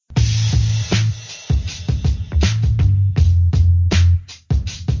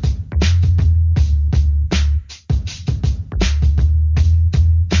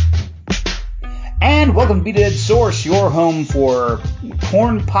course, your home for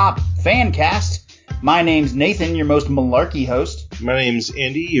Corn Pop Fancast. My name's Nathan, your most malarkey host. My name's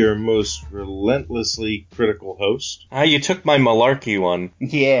Andy, your most relentlessly critical host. You took my malarkey one.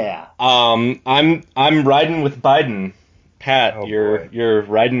 Yeah. I'm riding with Biden. Pat, Boy. you're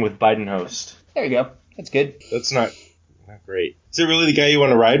riding with Biden host. There you go. That's good. That's not great. Is it really the guy you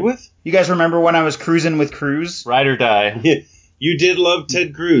want to ride with? You guys remember when I was cruising with Cruz? Ride or die. You did love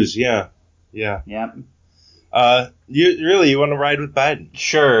Ted Cruz, yeah. Yep. You want to ride with Biden?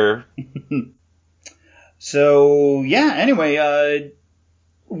 Sure. So, yeah, anyway,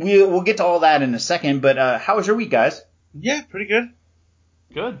 we'll get to all that in a second, but how was your week, guys? Yeah, pretty good.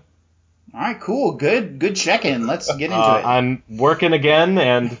 Good. All right, cool. Good check-in. Let's get into it. I'm working again,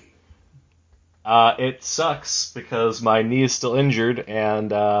 and it sucks because my knee is still injured,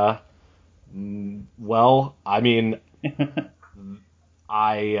 and, well, I mean,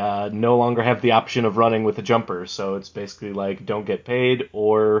 I no longer have the option of running with a jumper, so it's basically like don't get paid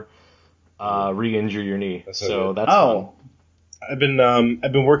or re-injure your kney. That's so good. that's fun. I've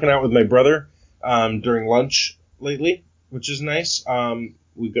been working out with my brother during lunch lately, which is nice. I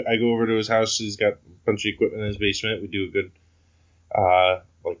go over to his house. He's got a bunch of equipment in his basement. We do a good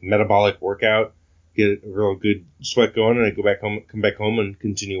metabolic workout, get a real good sweat going, and I come back home and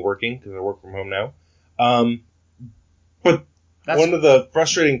continue working because I work from home now. But one of the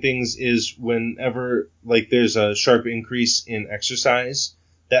frustrating things is whenever there's a sharp increase in exercise,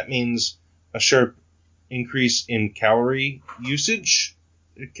 that means a sharp increase in calorie usage,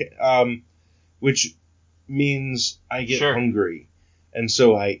 which means I get hungry, and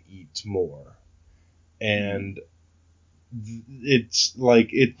so I eat more, and it's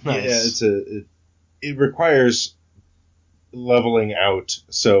like it. Nice. Yeah, it requires leveling out.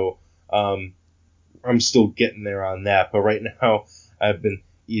 So I'm still getting there on that, but right now I've been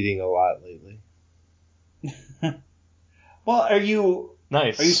eating a lot lately. Well, are you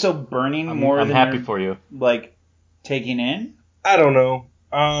still burning more I'm than happy you're, for you. taking in? I don't know.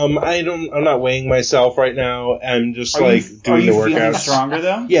 I'm not weighing myself right now. I'm just doing the workouts. Are you feeling stronger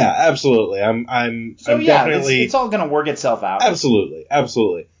though? Yeah, absolutely. I'm definitely. It's all gonna work itself out. Absolutely.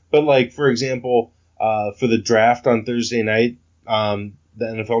 But for example, for the draft on Thursday night, the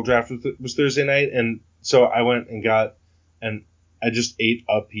NFL draft was Thursday night, and so I went and I just ate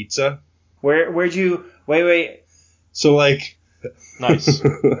a pizza. Where'd you wait? So Nice.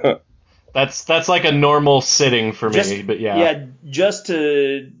 That's like a normal sitting for me, but yeah. Yeah, just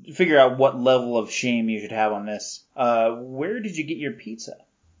to figure out what level of shame you should have on this. Where did you get your pizza?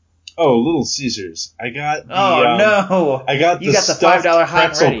 Oh, Little Caesars. I got the no. I got you the got the stuffed $5 hot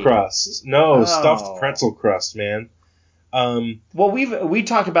pretzel ready. crust. No, stuffed pretzel crust, man. Well, we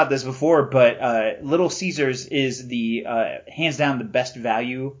talked about this before, but Little Caesars is the hands down the best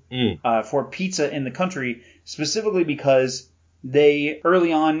value for pizza in the country, specifically because they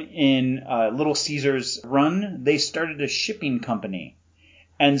early on in Little Caesars run, they started a shipping company,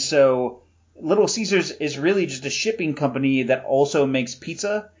 and so Little Caesars is really just a shipping company that also makes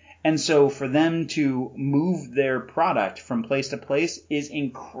pizza. And so for them to move their product from place to place is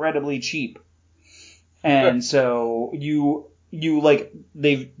incredibly cheap. And so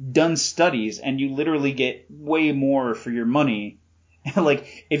they've done studies and you literally get way more for your money.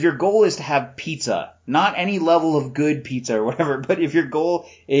 If your goal is to have pizza, not any level of good pizza or whatever, but if your goal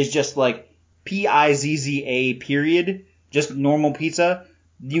is just PIZZA period, just normal pizza,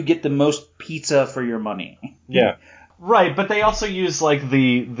 you get the most pizza for your money. Yeah. Right, but they also use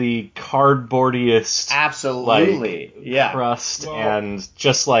the cardboardiest absolutely crust and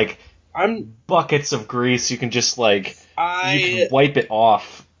just buckets of grease. You can just you can wipe it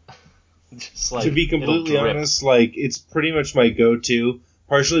off. Just, to be completely honest, it's pretty much my go-to,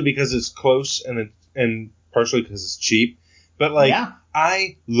 partially because it's close and partially because it's cheap. But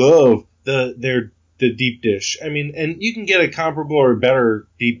I love the deep dish. I mean, and you can get a comparable or better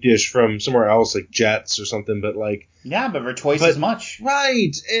deep dish from somewhere else, like Jets or something. But but for twice as much,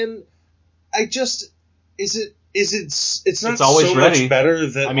 right? And I just it's not always so ready. much better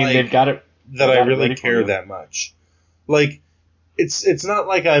that they've got it that I really care that much. It's not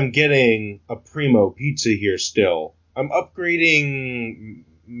like I'm getting a primo pizza here still. I'm upgrading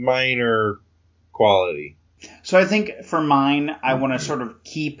minor quality. So I think for mine, I want to sort of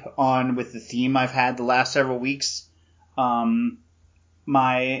keep on with the theme I've had the last several weeks.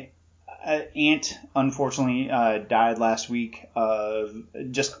 My aunt, unfortunately, died last week,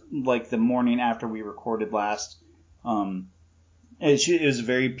 just the morning after we recorded last. It was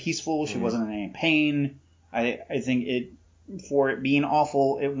very peaceful. She wasn't in any pain. I think for it being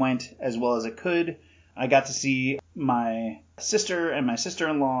awful, it went as well as it could. I got to see my sister and my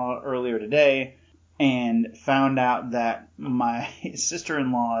sister-in-law earlier today, and found out that my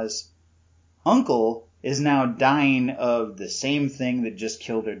sister-in-law's uncle is now dying of the same thing that just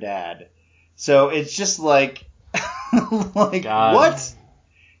killed her dad. So it's just like, like God. What? That's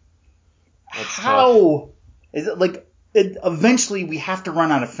how tough. Is it like? Eventually, we have to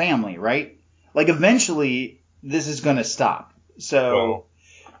run out of family, right? Like eventually, this is going to stop. So, well,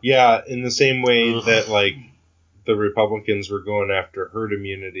 yeah, in the same way that like the Republicans were going after herd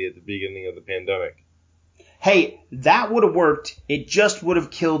immunity at the beginning of the pandemic. Hey, that would have worked. It just would have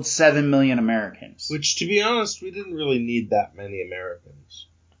killed 7 million Americans. Which, to be honest, we didn't really need that many Americans.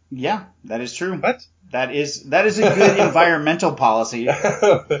 Yeah, that is true. What? That is a good environmental policy.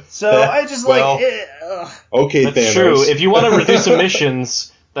 So I just okay, that's Thanos. True. If you want to reduce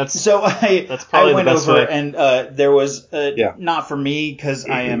emissions, that's probably I went the best over way. And there was not for me because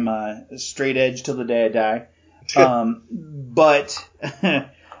I am straight edge till the day I die. But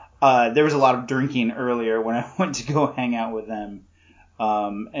there was a lot of drinking earlier when I went to go hang out with them.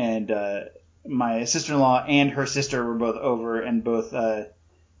 And my sister-in-law and her sister were both over and both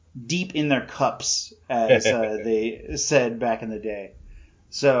deep in their cups, as they said back in the day.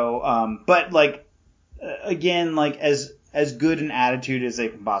 So, but like, again, like as good an attitude as they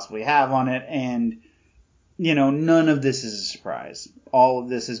can possibly have on it. And, you know, none of this is a surprise. All of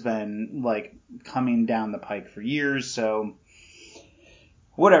this has been like coming down the pike for years. So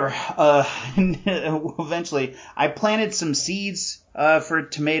whatever. Eventually I planted some seeds, for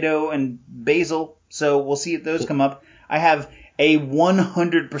tomato and basil. So we'll see if those come up. I have a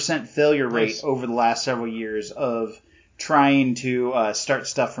 100% failure rate over the last several years of trying to start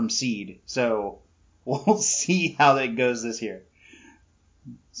stuff from seed. So we'll see how that goes this year.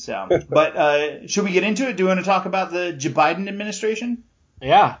 So, but should we get into it? Do you want to talk about the Joe Biden administration?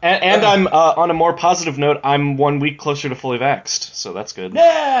 Yeah, and I'm on a more positive note. I'm 1 week closer to fully vaxxed, so that's good.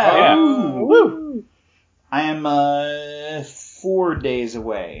 Yeah, woo! I am 4 days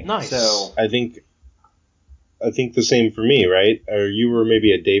away. Nice. So I think the same for me, right? Or you were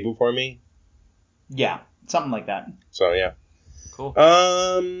maybe a day before me? Yeah, something like that. So, yeah. Cool.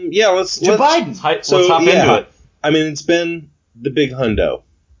 Yeah, let's Biden. Let's hop into it. I mean, it's been the big hundo.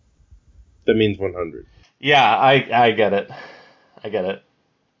 That means 100. Yeah, I get it. I get it.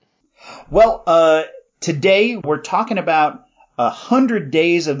 Well, today we're talking about 100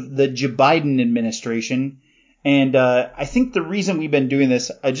 days of the Joe Biden administration. And I think the reason we've been doing this,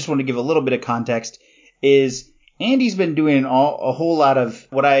 I just want to give a little bit of context, is Andy's been doing a whole lot of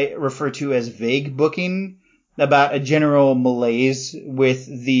what I refer to as vague booking about a general malaise with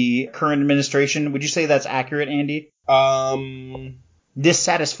the current administration. Would you say that's accurate, Andy?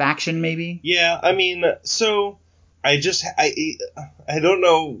 Dissatisfaction, maybe? Yeah, I mean, so I don't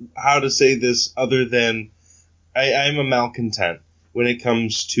know how to say this other than I'm a malcontent when it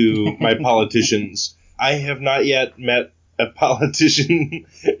comes to my politicians. I have not yet met a politician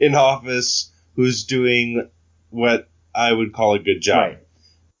in office who's doing what I would call a good job. Right.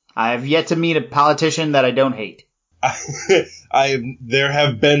 I have yet to meet a politician that I don't hate. There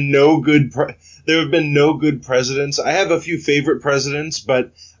have been no good presidents. I have a few favorite presidents,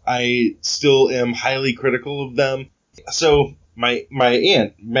 but I still am highly critical of them. So my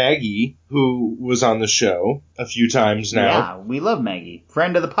aunt Maggie, who was on the show a few times now. Yeah, we love Maggie,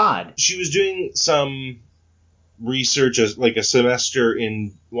 friend of the pod. She was doing some research as like a semester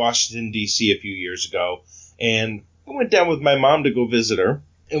in Washington D.C. a few years ago, and I went down with my mom to go visit her,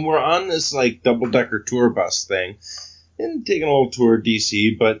 and we're on this like double-decker tour bus thing and taking a little tour of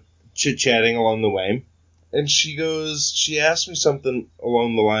D.C., but chit-chatting along the way. And she asked me something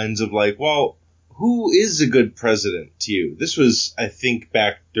along the lines of like, well, who is a good president to you? This was, I think,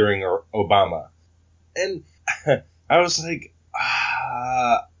 back during Obama. And I was like,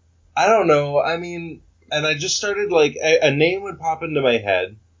 I don't know. I mean, and I just started like, a name would pop into my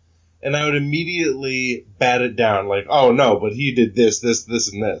head, and I would immediately bat it down, like, oh no, but he did this,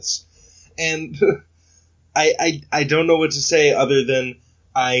 and this. And I don't know what to say other than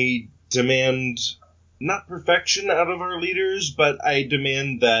I demand not perfection out of our leaders, but I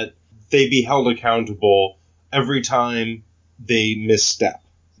demand that they be held accountable every time they misstep.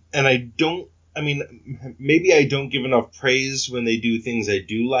 And maybe I don't give enough praise when they do things I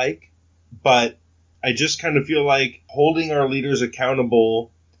do like, but I just kind of feel like holding our leaders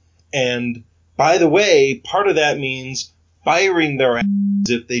accountable. And by the way, part of that means firing their asses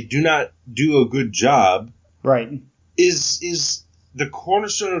if they do not do a good job. Right. Is the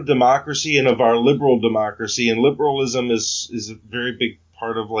cornerstone of democracy and of our liberal democracy. And liberalism is a very big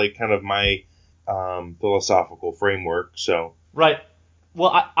part of like kind of my philosophical framework. So right.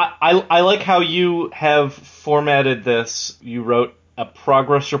 Well, I like how you have formatted this. You wrote a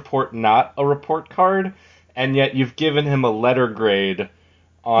progress report not a report card, and yet you've given him a letter grade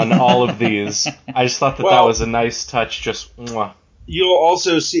on all of these. I just thought that was a nice touch. Just mwah. You'll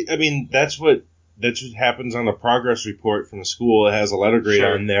also see. I mean, that's what happens on the progress report from the school. It has a letter grade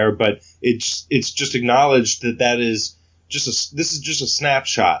on there, but it's just acknowledged that is just this is just a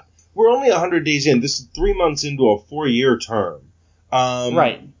snapshot. We're only 100 days in. This is 3 months into a 4-year term.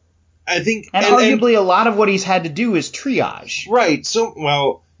 Right. I think, and arguably a lot of what he's had to do is triage. Right. So,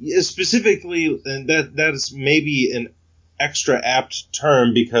 well, specifically, and that is maybe an extra apt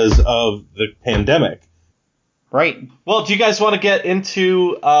term because of the pandemic. Right. Well, do you guys want to get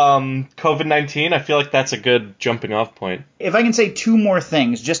into COVID-19? I feel like that's a good jumping off point. If I can say two more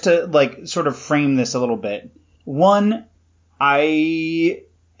things, just to sort of frame this a little bit. One, where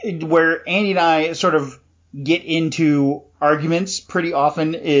Andy and I sort of get into arguments pretty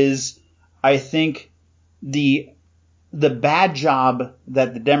often is, I think the bad job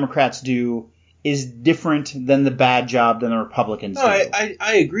that the Democrats do is different than the bad job that the Republicans do.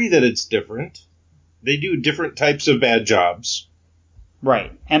 I agree that it's different. They do different types of bad jobs.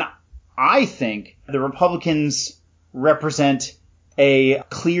 Right. And I think the Republicans represent a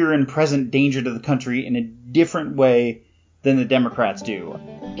clear and present danger to the country in a different way than the Democrats do.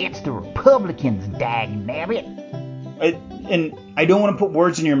 It's the Republicans, dagnabbit. And I don't want to put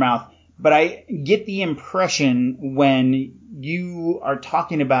words in your mouth, but I get the impression when you are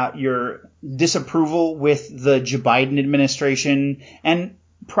talking about your disapproval with the Joe Biden administration and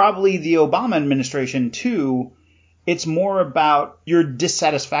probably the Obama administration too, it's more about your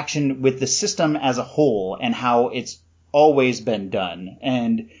dissatisfaction with the system as a whole and how it's always been done.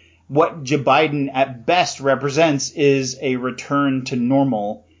 And what Joe Biden at best represents is a return to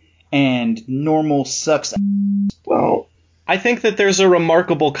normal, and normal sucks. Well, I think that there's a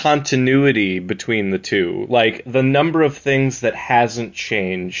remarkable continuity between the two. Like, the number of things that hasn't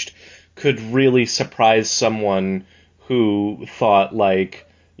changed could really surprise someone who thought, like,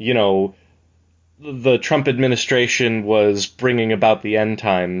 you know, the Trump administration was bringing about the end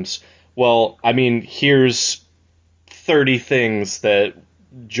times. Well, I mean, here's 30 things that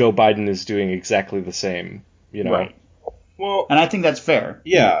Joe Biden is doing exactly the same, you know? Right. Well, and I think that's fair.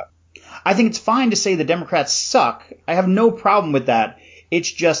 Yeah. I think it's fine to say the Democrats suck. I have no problem with that.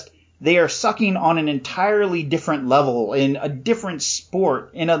 It's just they are sucking on an entirely different level, in a different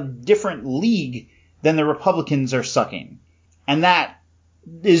sport, in a different league than the Republicans are sucking. And that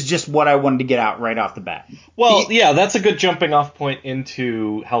is just what I wanted to get out right off the bat. Well, yeah, that's a good jumping off point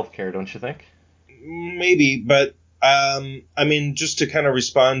into healthcare, don't you think? Maybe, but I mean, just to kind of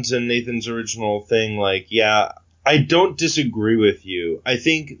respond to Nathan's original thing, like, yeah, I don't disagree with you. I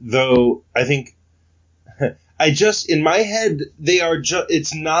think I just, in my head, they are just,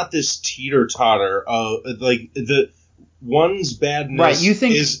 it's not this teeter-totter of, like, the one's badness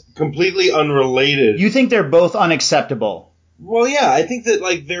is completely unrelated. You think they're both unacceptable? Well, yeah, I think that,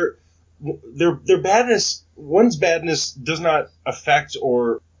 like, their badness, one's badness does not affect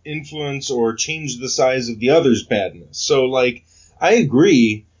or influence or change the size of the other's badness. So, like, I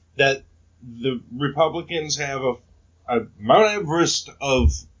agree that the Republicans have a Mount Everest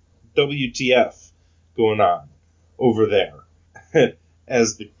of WTF going on over there,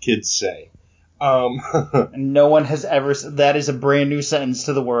 as the kids say. No one has ever... That is a brand new sentence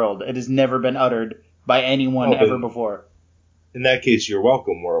to the world. It has never been uttered by anyone ever before. In that case, you're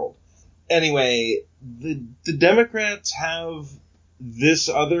welcome, world. Anyway, the Democrats have this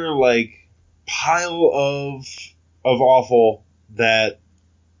other, like, pile of awful that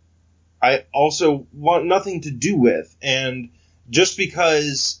I also want nothing to do with. And just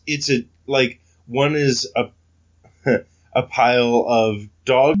because it's one is a pile of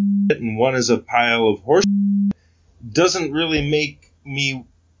dog shit and one is a pile of horse shit doesn't really make me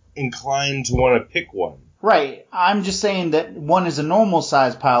inclined to want to pick one. Right. I'm just saying that one is a normal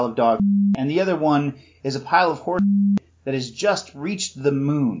sized pile of dog shit and the other one is a pile of horse shit that has just reached the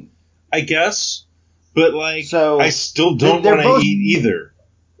moon. I guess. But, like, so I still don't want to eat either.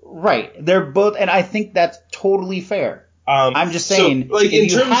 Right. They're both, and I think that's totally fair. I'm just saying, so, like,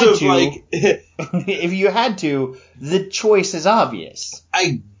 if you had to, the choice is obvious.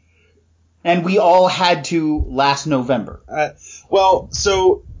 And we all had to last November. Well,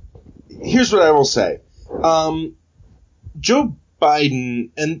 so here's what I will say. Joe Biden,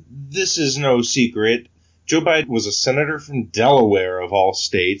 and this is no secret, Joe Biden was a senator from Delaware, of all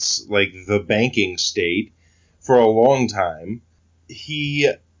states, like the banking state, for a long time.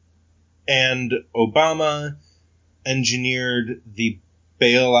 He and Obama engineered the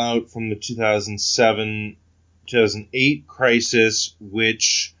bailout from the 2007-2008 crisis,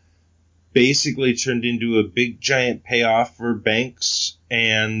 which basically turned into a big giant payoff for banks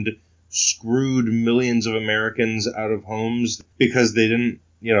and screwed millions of Americans out of homes because they didn't,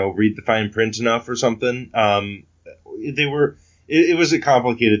 read the fine print enough or something. It was a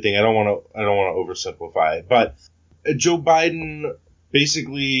complicated thing. I don't want to oversimplify it, but Joe Biden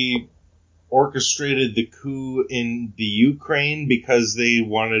basically orchestrated the coup in the Ukraine because they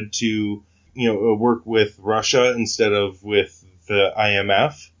wanted to, work with Russia instead of with the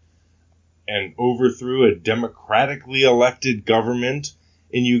IMF, and overthrew a democratically elected government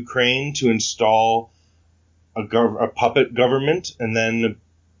in Ukraine to install a puppet government, and then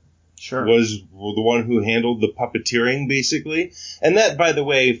was the one who handled the puppeteering, basically. And that, by the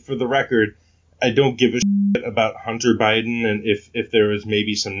way, for the record, I don't give a shit about Hunter Biden, and if there is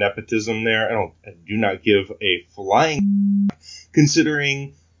maybe some nepotism there, I do not give a flying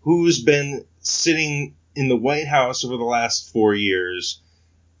considering who's been sitting in the White House over the last 4 years.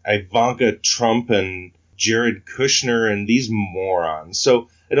 Ivanka Trump and Jared Kushner and these morons. So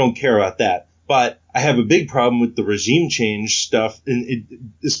I don't care about that. But I have a big problem with the regime change stuff,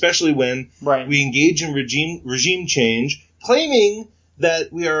 especially when we engage in regime change, claiming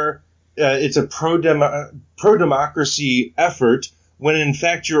that we are it's a pro-democracy effort, when in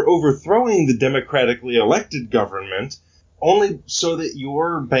fact you're overthrowing the democratically elected government only so that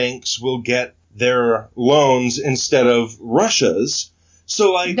your banks will get their loans instead of Russia's.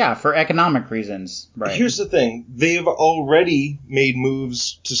 So, for economic reasons. Right. Here's the thing. They've already made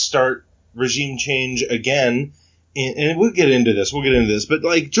moves to start regime change again. And we'll get into this. But,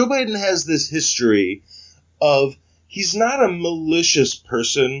 Joe Biden has this history of, he's not a malicious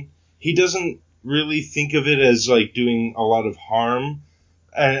person. He doesn't really think of it as, doing a lot of harm.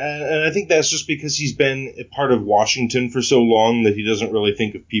 And I think that's just because he's been a part of Washington for so long that he doesn't really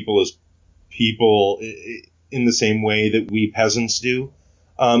think of people as people in the same way that we peasants do.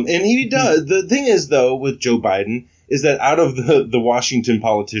 And he does. The thing is, though, with Joe Biden, is that out of the Washington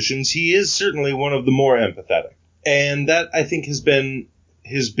politicians, he is certainly one of the more empathetic. And that, I think, has been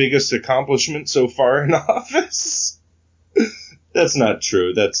his biggest accomplishment so far in office. That's not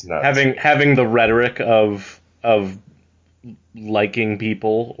true. That's not having the rhetoric of liking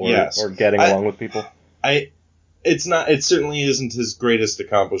people or getting along with people. It certainly isn't his greatest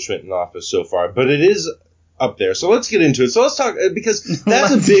accomplishment in office so far, but it is up there. So let's get into it. So let's talk, because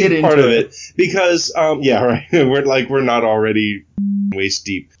that's a big part of it. Because, we're not already waist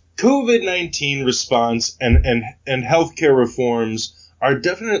deep. COVID-19 response and healthcare reforms are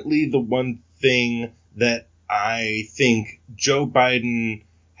definitely the one thing that I think Joe Biden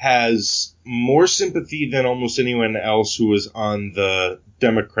has more sympathy than almost anyone else who was on the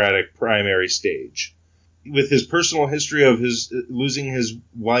Democratic primary stage. With his personal history of his losing his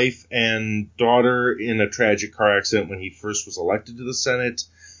wife and daughter in a tragic car accident when he first was elected to the Senate,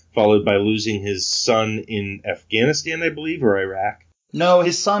 followed by losing his son in Afghanistan, I believe, or Iraq. No,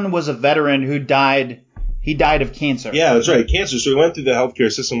 his son was a veteran who died. He died of cancer. Yeah, that's right, cancer. So he went through the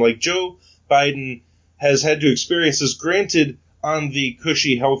healthcare system. Joe Biden has had to experience this, granted on the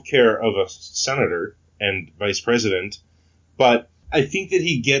cushy healthcare of a senator and vice president, but I think that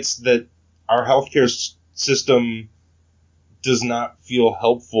he gets that our healthcare system does not feel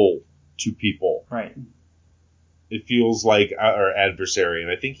helpful to people. Right. It feels like our adversary,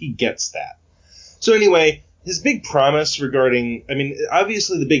 and I think he gets that. So anyway, his big promise regarding,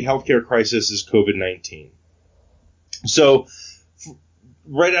 obviously the big healthcare crisis is COVID-19. So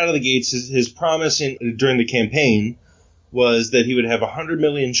right out of the gates, his promise during the campaign was that he would have 100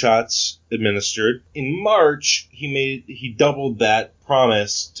 million shots administered. In March, he doubled that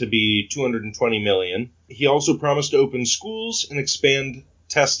promise to be 220 million. He also promised to open schools and expand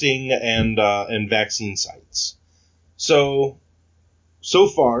testing and vaccine sites. So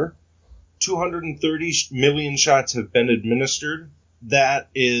far, 230 million shots have been administered. That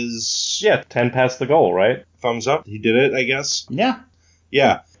is 10 past the goal, right? Thumbs up. He did it, I guess.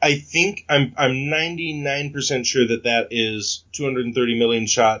 Yeah. I think I'm 99% sure that is 230 million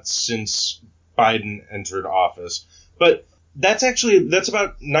shots since Biden entered office. But that's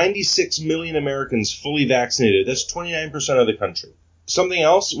about 96 million Americans fully vaccinated. That's 29% of the country. Something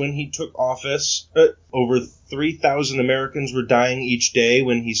else, when he took office, over 3,000 Americans were dying each day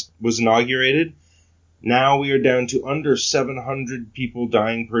when he was inaugurated. Now we are down to under 700 people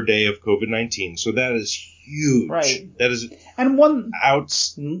dying per day of COVID-19. So that is huge. Right. That is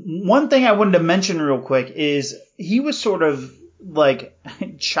one thing I wanted to mention real quick is he was sort of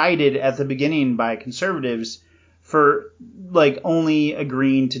chided at the beginning by conservatives for only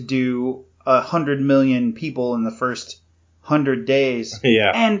agreeing to do 100 million people in the first 100 days.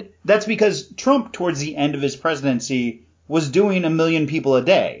 Yeah. And that's because Trump, towards the end of his presidency, was doing 1 million people a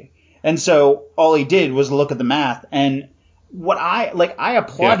day. And so all he did was look at the math. And what I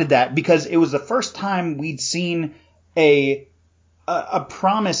applauded that because it was the first time we'd seen a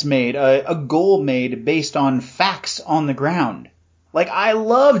promise made, a goal made based on facts on the ground. Like, I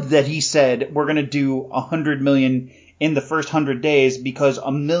loved that he said we're going to do 100 million in the first 100 days because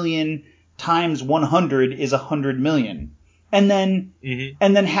 1 million times 100 is 100 million. And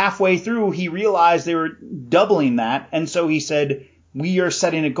then halfway through, he realized they were doubling that. And so he said, we are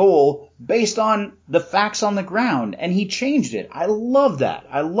setting a goal based on the facts on the ground. And he changed it. I love that.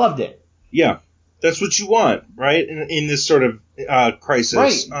 I loved it. Yeah, that's what you want, right? In this sort of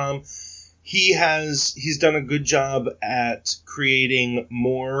crisis. Right. He's done a good job at creating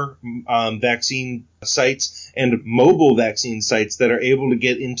more vaccine sites and mobile vaccine sites that are able to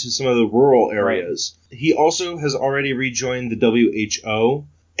get into some of the rural areas. Right. He also has already rejoined the WHO.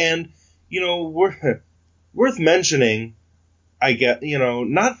 And, worth mentioning, I get,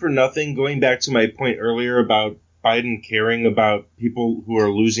 not for nothing, going back to my point earlier about Biden caring about people who are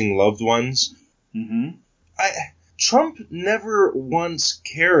losing loved ones. Mm-hmm. Trump never once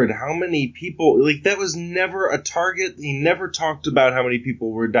cared how many people, that was never a target. He never talked about how many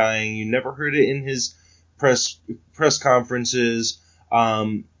people were dying. You never heard it in his press conferences,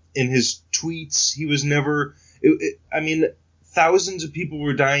 in his tweets. He was never, thousands of people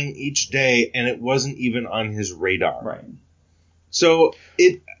were dying each day, and it wasn't even on his radar. Right. So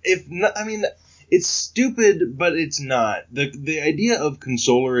it's stupid, but it's not. The idea of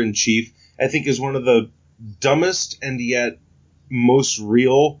consoler in chief, I think, is one of the dumbest and yet most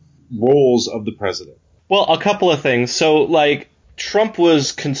real roles of the president. Well, a couple of things. So, Trump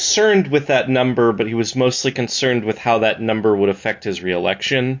was concerned with that number, but he was mostly concerned with how that number would affect his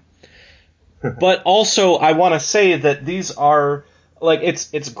reelection. But also, I want to say that these are,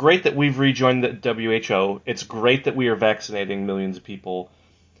 it's great that we've rejoined the WHO. It's great that we are vaccinating millions of people.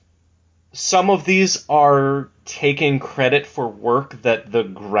 Some of these are taking credit for work that the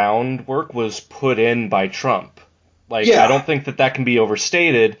groundwork was put in by Trump. I don't think that can be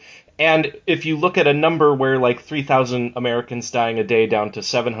overstated. And if you look at a number where 3,000 Americans dying a day down to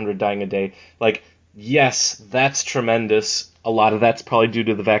 700 dying a day, yes, that's tremendous. A lot of that's probably due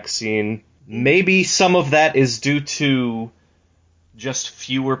to the vaccine. Maybe some of that is due to just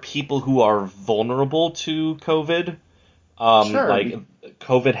fewer people who are vulnerable to COVID. Sure.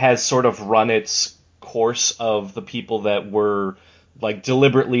 COVID has sort of run its course of the people that were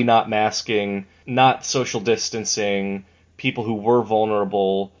deliberately not masking, not social distancing, people who were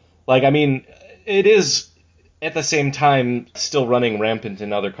vulnerable. It is at the same time still running rampant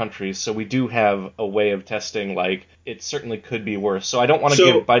in other countries, so we do have a way of testing. It certainly could be worse. So I don't want to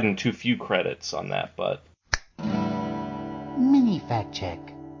give Biden too few credits on that, but mini fact check.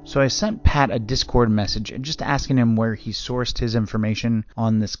 So I sent Pat a Discord message just asking him where he sourced his information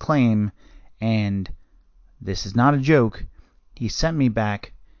on this claim, and this is not a joke. He sent me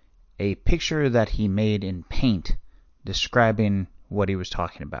back a picture that he made in Paint describing what he was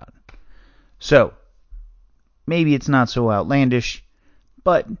talking about. So, maybe it's not so outlandish,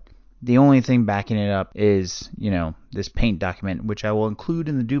 but the only thing backing it up is, this Paint document, which I will include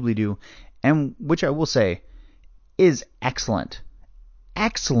in the doobly-doo, and which I will say is excellent.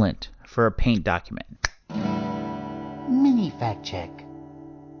 Excellent for a Paint document. Mini fact check.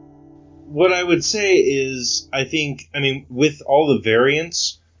 What I would say is, with all the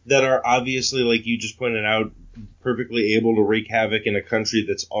variants that are obviously, like you just pointed out, perfectly able to wreak havoc in a country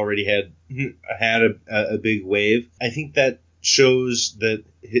that's already had a big wave, I think that shows that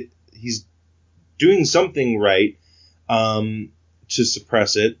he's doing something right to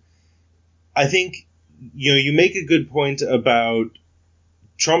suppress it. I think, you make a good point about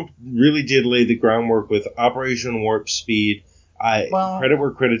Trump really did lay the groundwork with Operation Warp Speed. Credit where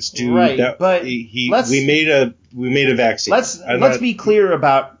credit's due. Right, but we made a vaccine. Let's be clear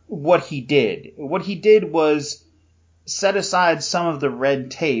about what he did. What he did was set aside some of the red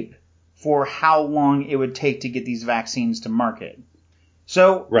tape for how long it would take to get these vaccines to market.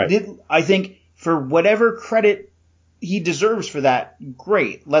 So I think for whatever credit he deserves for that,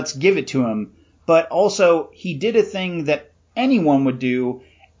 great. Let's give it to him. But also, he did a thing that anyone would do,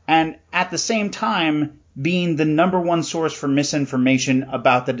 and at the same time being the number one source for misinformation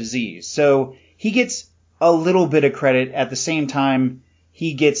about the disease. So he gets a little bit of credit. At the same time,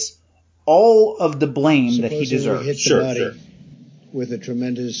 he gets all of the blame that he deserves. Hit the body with a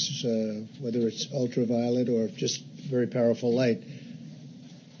tremendous, whether it's ultraviolet or just very powerful light.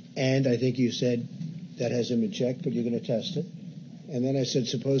 And I think you said that has him in check, but you're going to test it. And then I said,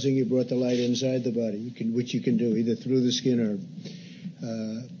 supposing you brought the light inside the body, which you can do either through the skin or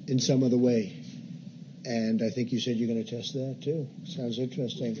in some other way. And I think you said you're going to test that, too. Sounds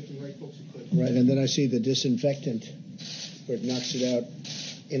interesting. Right, and then I see the disinfectant, where it knocks it out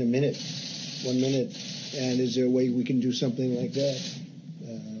in a minute, 1 minute. And is there a way we can do something like that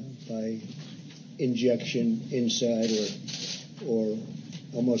by injection inside or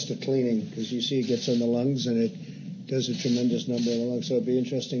almost a cleaning? Because you see it gets on the lungs and it does a tremendous number in the lungs. So it'd be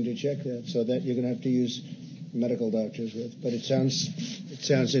interesting to check that. So that you're going to have to use medical doctors with. But it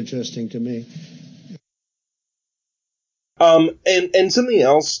sounds interesting to me. And something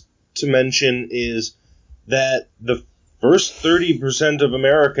else to mention is that the first 30% of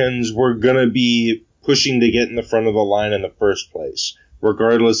Americans were going to be pushing to get in the front of the line in the first place,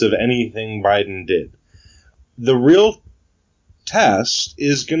 regardless of anything Biden did. The real test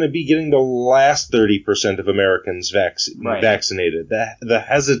is going to be getting the last 30% of Americans vaccinated, the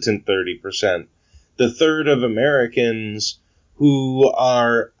hesitant 30%, the third of Americans who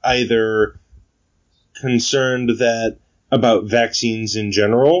are either concerned about vaccines in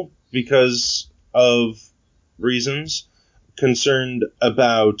general because of reasons, concerned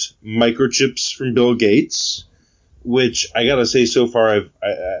about microchips from Bill Gates, which I gotta say so far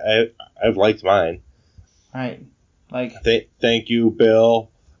I've liked mine. Right. Like thank you,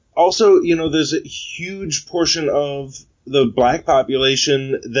 Bill. Also, there's a huge portion of the black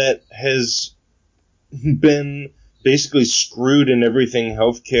population that has been basically screwed in everything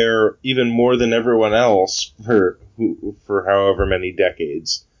healthcare even more than everyone else for however many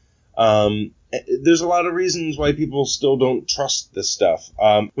decades. There's a lot of reasons why people still don't trust this stuff.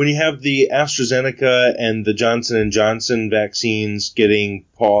 When you have the AstraZeneca and the Johnson & Johnson vaccines getting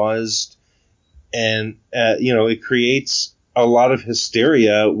paused, and it creates a lot of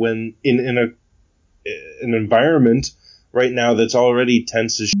hysteria when in an environment right now that's already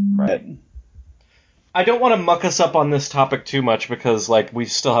tense as shit. Right. I don't want to muck us up on this topic too much because, we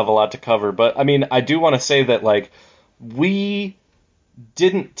still have a lot to cover. But, I do want to say that, we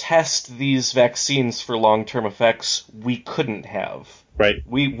didn't test these vaccines for long-term effects. We couldn't have. Right.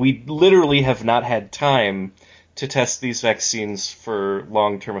 We literally have not had time to test these vaccines for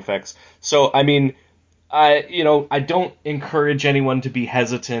long-term effects. So, I don't encourage anyone to be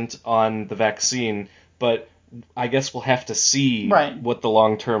hesitant on the vaccine, but I guess we'll have to see what the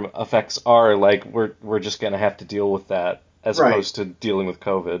long-term effects are. We're just going to have to deal with that as opposed to dealing with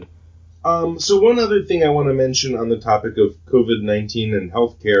COVID. So one other thing I want to mention on the topic of COVID-19 and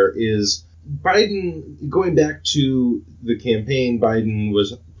healthcare is Biden, going back to the campaign, Biden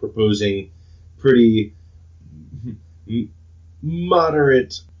was proposing pretty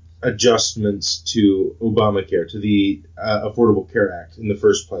moderate adjustments to Obamacare, to the Affordable Care Act in the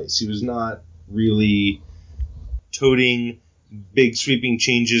first place. He was not really toting big sweeping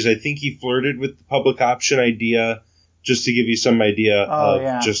changes. I think he flirted with the public option idea, just to give you some idea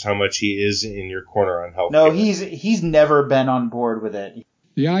just how much he is in your corner on health. No, he's never been on board with it.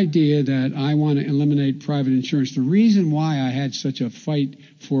 The idea that I want to eliminate private insurance, the reason why I had such a fight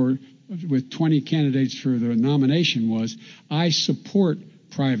with 20 candidates for the nomination was I support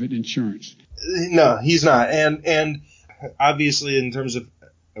private insurance. No, he's not. And obviously in terms of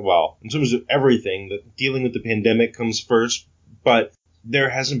everything, that dealing with the pandemic comes first, but there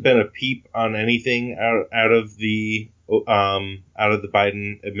hasn't been a peep on anything out of the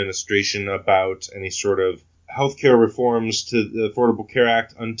Biden administration about any sort of healthcare reforms to the Affordable Care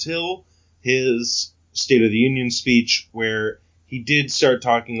Act until his State of the Union speech, where he did start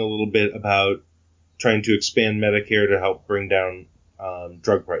talking a little bit about trying to expand Medicare to help bring down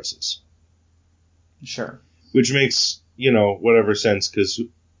drug prices. Sure. Which makes, whatever sense because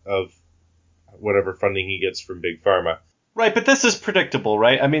of whatever funding he gets from Big Pharma. Right, but this is predictable,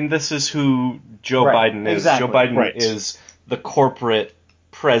 right? This is who Joe Biden is. Exactly. Joe Biden is the corporate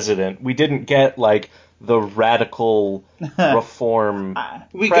president. We didn't get, the radical reform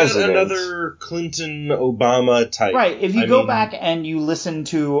we president. got another Clinton-Obama type. Right. If you go back and you listen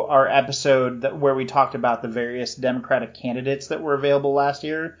to our episode where we talked about the various Democratic candidates that were available last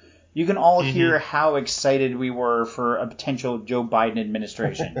year, you can all hear how excited we were for a potential Joe Biden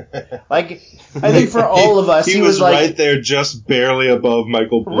administration. I think for all of us, he was right there, just barely above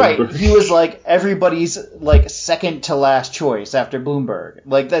Michael Bloomberg. Right. He was everybody's second to last choice after Bloomberg.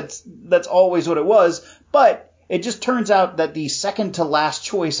 That's always what it was. But it just turns out that the second to last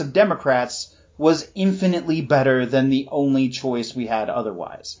choice of Democrats was infinitely better than the only choice we had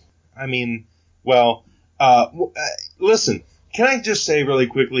otherwise. Listen. Can I just say really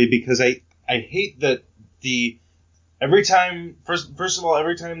quickly, because I hate that every time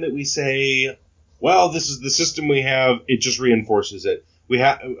that we say, well, this is the system we have, it just reinforces it.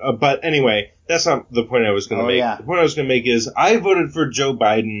 But anyway, that's not the point I was going to make. Yeah. The point I was going to make is I voted for Joe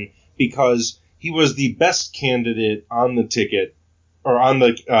Biden because he was the best candidate on the ticket or on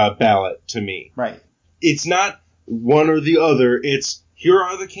the ballot to me. Right. It's not one or the other. It's here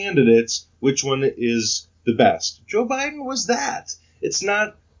are the candidates. Which one is the best? Joe Biden was that. It's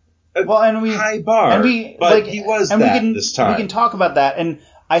not a high bar, but he was that this time. We can talk about that, and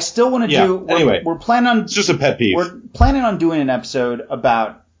I still want to do. Anyway, we're planning on. It's just a pet peeve. We're planning on doing an episode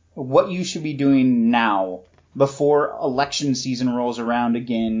about what you should be doing now before election season rolls around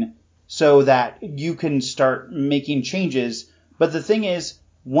again, so that you can start making changes. But the thing is,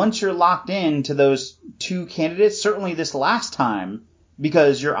 once you're locked into those two candidates, certainly this last time,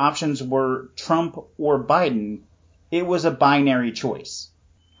 because your options were Trump or Biden, it was a binary choice.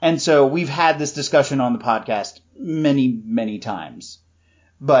 And so we've had this discussion on the podcast many, many times.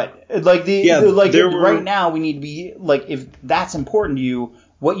 But right now we need to be like, if that's important to you,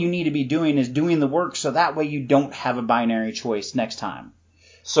 what you need to be doing is doing the work so that way you don't have a binary choice next time.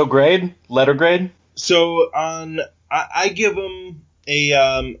 So letter grade? So I give him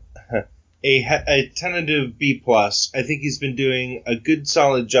a tentative B+. I think he's been doing a good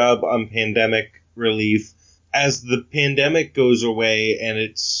solid job on pandemic relief. As the pandemic goes away and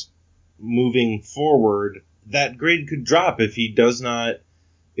it's moving forward, that grade could drop if he does not,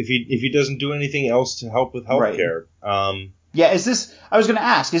 if he doesn't do anything else to help with healthcare. Right. I was going to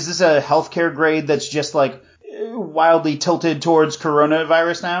ask, is this a healthcare grade that's just like wildly tilted towards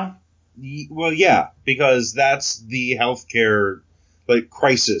coronavirus now? Well, yeah, because that's the healthcare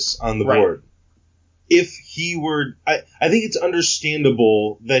crisis on the board. If he were, I think it's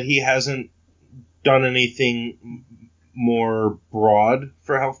understandable that he hasn't done anything more broad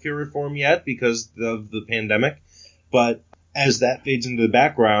for healthcare reform yet because of the pandemic. But as that fades into the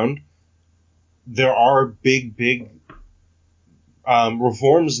background, there are big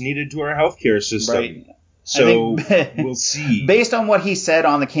reforms needed to our healthcare system. Right. So we'll see. Based on what he said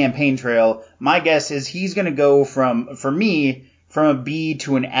on the campaign trail, my guess is he's going to go from a B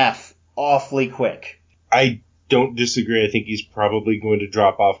to an F awfully quick. I don't disagree. I think he's probably going to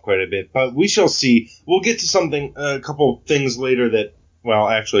drop off quite a bit, but we shall see. We'll get to a couple things later that, well,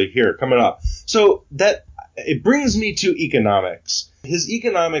 actually here, coming up. So it brings me to economics. His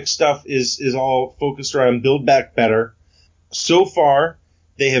economic stuff is all focused around Build Back Better. So far,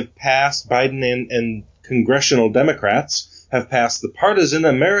 they have passed, Biden and congressional Democrats have passed the Partisan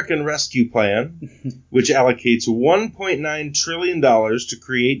American Rescue Plan, which allocates $1.9 trillion to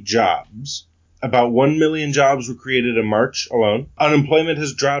create jobs. About 1 million jobs were created in March alone. Unemployment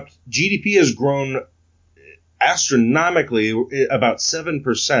has dropped. GDP has grown astronomically, about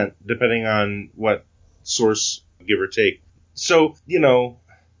 7%, depending on what source, give or take. So,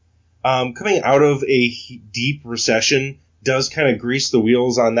 coming out of a deep recession does kind of grease the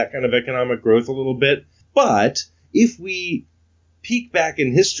wheels on that kind of economic growth a little bit. But if we peek back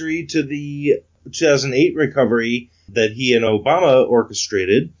in history to the 2008 recovery that he and Obama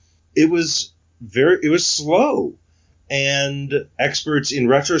orchestrated, it was slow. And experts in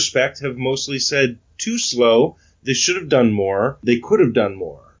retrospect have mostly said too slow. They should have done more. They could have done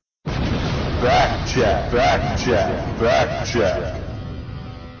more. Fact check.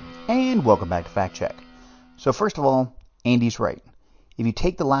 And welcome back to Fact Check. So first of all, Andy's right. If you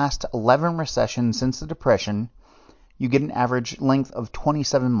take the last 11 recessions since the Depression, you get an average length of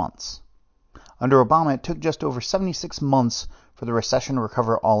 27 months. Under Obama, it took just over 76 months for the recession to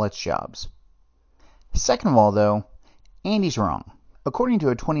recover all its jobs. Second of all, though, Andy's wrong. According to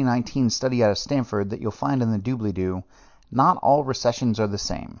a 2019 study out of Stanford that you'll find in the doobly-doo, not all recessions are the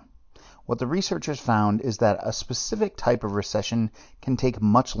same. What the researchers found is that a specific type of recession can take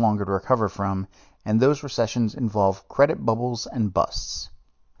much longer to recover from, and those recessions involve credit bubbles and busts.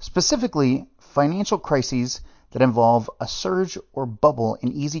 Specifically, financial crises that involve a surge or bubble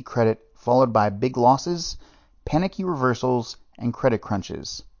in easy credit followed by big losses, panicky reversals, and credit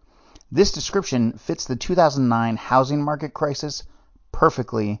crunches. This description fits the 2009 housing market crisis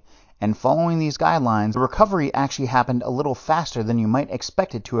perfectly, and following these guidelines, the recovery actually happened a little faster than you might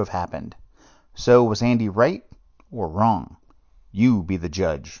expect it to have happened. So was Andy right or wrong? You be the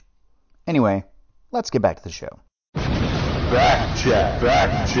judge. Anyway, let's get back to the show. Fact check.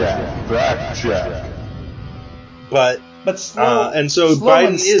 But slow, and so slow Biden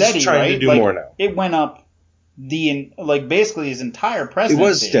and steady, is trying right? to do more now. It went up basically his entire presidency. It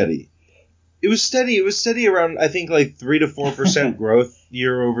was steady. It was steady around, I think, 3 to 4% growth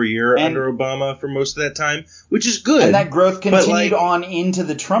year over year under Obama for most of that time, which is good. And that growth continued on into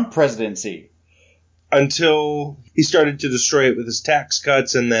the Trump presidency. Until he started to destroy it with his tax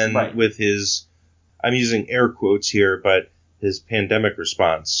cuts and then with his, I'm using air quotes here, but his pandemic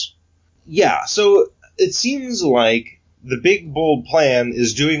response. Yeah, so it seems like the big, bold plan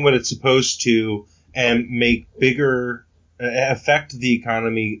is doing what it's supposed to and make bigger, affect the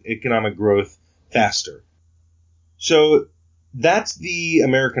economic growth faster. So that's the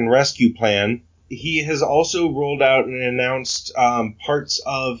American Rescue Plan. He has also rolled out and announced parts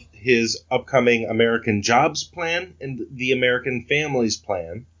of his upcoming American Jobs Plan and the American Families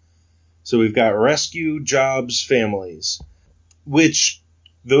Plan. So we've got Rescue, Jobs, Families, which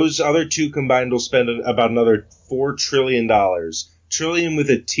those other two combined will spend about another $4 trillion. Trillion with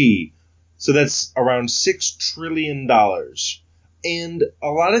a T. So that's around $6 trillion. And a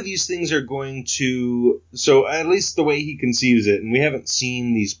lot of these things are going to, so at least the way he conceives it, and we haven't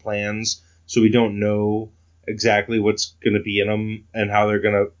seen these plans, so we don't know exactly what's going to be in them and how they're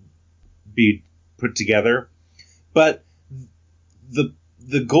going to be put together. But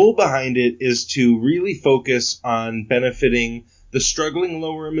the goal behind it is to really focus on benefiting the struggling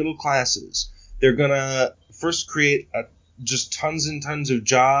lower middle classes. They're going to first create just tons and tons of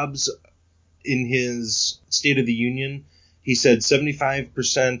jobs. In his State of the Union, he said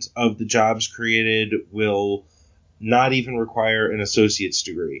 75% of the jobs created will not even require an associate's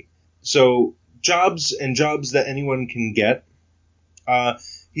degree. So jobs that anyone can get.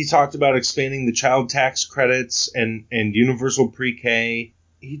 He talked about expanding the child tax credits and universal pre-K.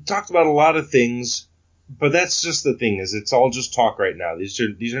 He talked about a lot of things, but that's just the thing, is it's all just talk right now.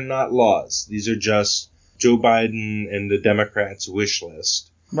 These are not laws. These are just Joe Biden and the Democrats' wish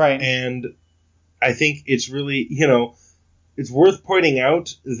list. Right. And I think it's really, it's worth pointing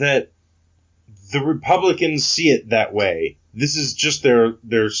out that the Republicans see it that way. This is just their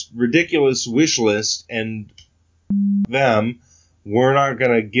ridiculous wish list, and we're not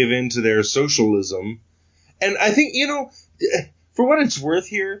going to give in to their socialism. And I think, for what it's worth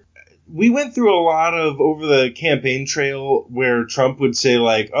here, we went through a lot of over the campaign trail where Trump would say,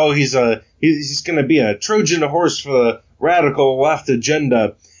 like, oh, he's going to be a Trojan horse for the radical left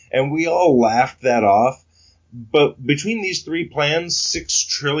agenda. And we all laughed that off. But between these three plans, $6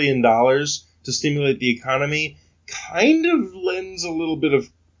 trillion to stimulate the economy kind of lends a little bit of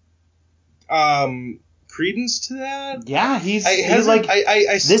credence to that. Yeah,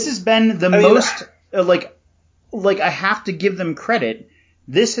 this has been the most, I have to give them credit.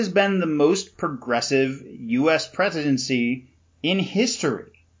 This has been the most progressive U.S. presidency in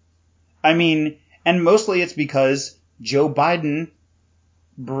history. I mean, and mostly it's because Joe Biden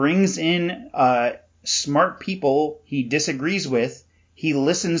brings in smart people he disagrees with, he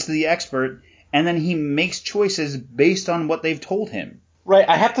listens to the expert, and then he makes choices based on what they've told him. Right,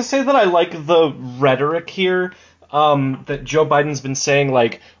 I have to say that I like the rhetoric here that Joe Biden's been saying,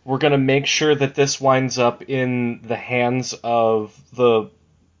 like, we're going to make sure that this winds up in the hands of the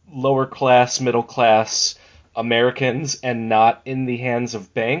lower class, middle class Americans and not in the hands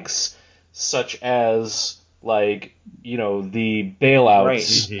of banks, such as, like, the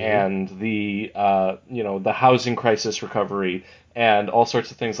bailouts and the, the housing crisis recovery and all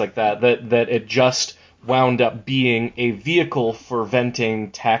sorts of things like that it just wound up being a vehicle for venting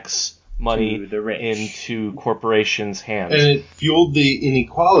tax money into corporations' hands. And it fueled the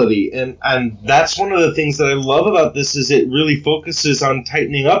inequality. And that's one of the things that I love about this is it really focuses on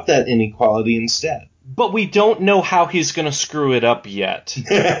tightening up that inequality instead. But we don't know how he's going to screw it up yet.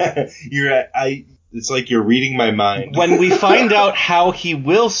 It's like you're reading my mind. When we find out how he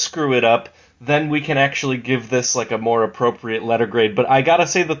will screw it up, then we can actually give this like a more appropriate letter grade. But I gotta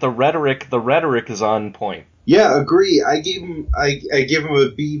say that the rhetoric is on point. Yeah, agree. I gave him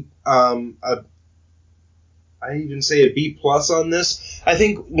a B. I even say a B+ on this. I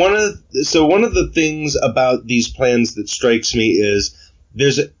think one of the things about these plans that strikes me is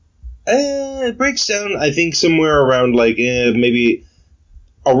it breaks down. I think somewhere around maybe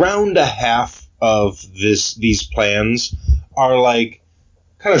around a half of these plans are like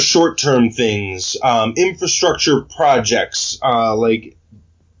kind of short-term things, infrastructure projects like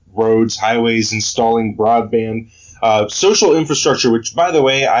roads, highways, installing broadband, social infrastructure, which, by the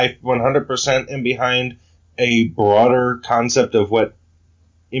way, I 100% am behind a broader concept of what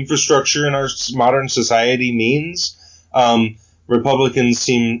infrastructure in our modern society means. Republicans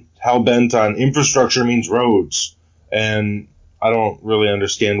seem hell-bent on infrastructure means roads, and I don't really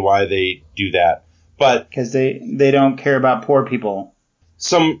understand why they do that. But because they don't care about poor people.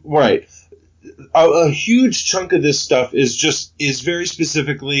 Right. A huge chunk of this stuff is very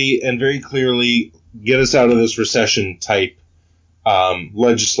specifically and very clearly get us out of this recession type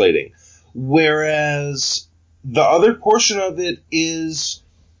legislating. Whereas the other portion of it is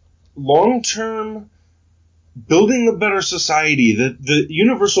long-term building a better society. The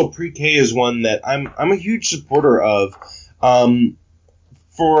universal pre-K is one that I'm a huge supporter of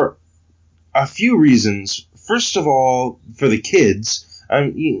for a few reasons. first of all, for the kids,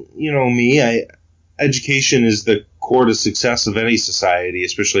 you know me, education is the core to success of any society,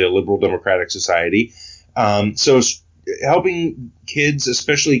 especially a liberal democratic society. So helping kids,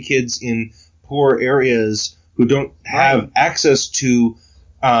 especially kids in poor areas who don't have access to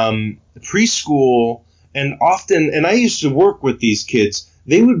preschool, and I used to work with these kids,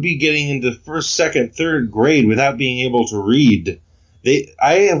 they would be getting into first, second, third grade without being able to read.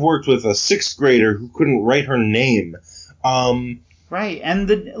 I have worked with a sixth grader who couldn't write her name. Right,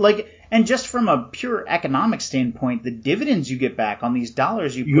 and just from a pure economic standpoint, the dividends you get back on these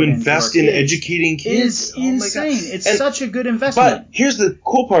dollars you invest in educating kids is insane. It's such a good investment. But here's the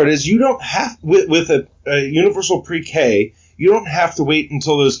cool part: is you don't have with a universal pre-K, you don't have to wait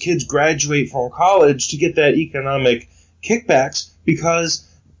until those kids graduate from college to get that economic kickbacks, because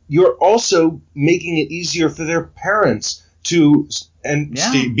you're also making it easier for their parents to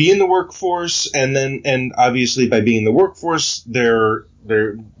be in the workforce, and obviously by being in the workforce, they're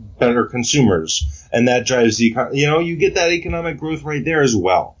better consumers, and that drives the you get that economic growth right there as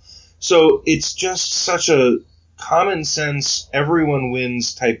well. So it's just such a common sense, everyone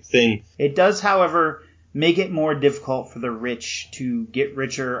wins type thing. It does, however, make it more difficult for the rich to get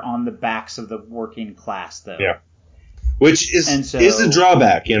richer on the backs of the working class, though. Yeah, which is a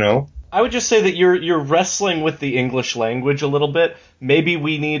drawback, I would just say that you're wrestling with the English language a little bit. Maybe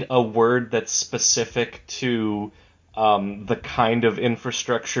we need a word that's specific to the kind of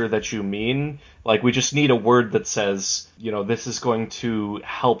infrastructure that you mean. Like, we just need a word that says, this is going to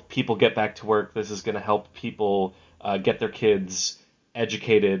help people get back to work. This is going to help people get their kids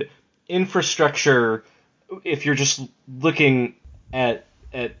educated. Infrastructure, if you're just looking at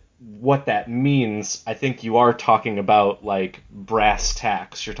what that means, I think you are talking about like brass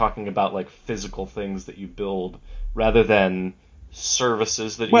tacks. You're talking about like physical things that you build rather than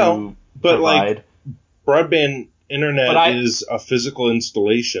services that you provide. Like broadband internet is a physical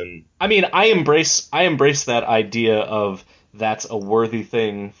installation. I mean, I embrace that idea of that's a worthy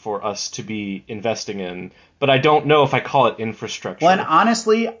thing for us to be investing in, but I don't know if I call it infrastructure. Well, and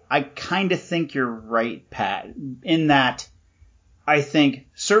honestly, I kind of think you're right, Pat, in that I think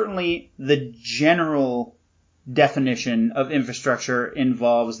certainly the general definition of infrastructure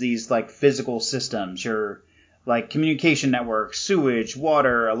involves these like physical systems, your like communication networks, sewage,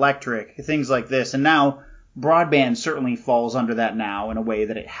 water, electric, things like this. And now broadband certainly falls under that now in a way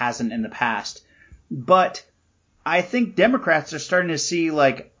that it hasn't in the past. But I think Democrats are starting to see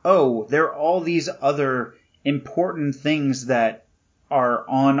like, oh, there are all these other important things that are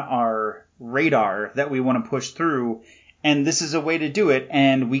on our radar that we want to push through. And this is a way to do it,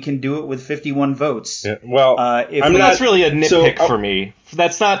 and we can do it with 51 votes. Yeah, well, that's really a nitpick for me.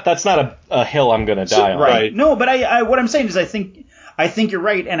 That's not a hill I'm going to die on. Right. No, but I what I'm saying is I think you're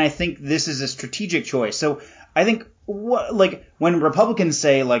right, and I think this is a strategic choice. So I think when Republicans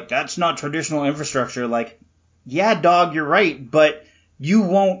say like that's not traditional infrastructure, like, yeah, dog, you're right, but you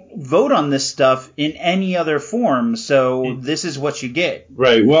won't vote on this stuff in any other form, so this is what you get.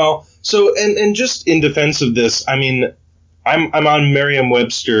 Right. Well, so and just in defense of this, I mean, I'm on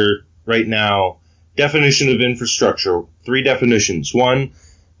Merriam-Webster right now. Definition of infrastructure. 3 definitions. 1,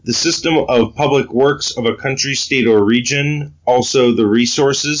 the system of public works of a country, state, or region. Also, the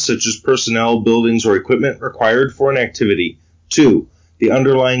resources, such as personnel, buildings, or equipment required for an activity. 2, the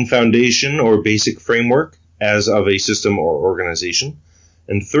underlying foundation or basic framework as of a system or organization.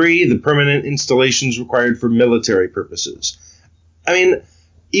 And 3, the permanent installations required for military purposes. I mean,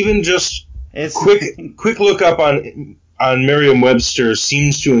 even just quick look up on Merriam-Webster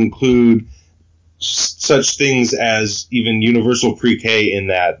seems to include such things as even universal pre-K in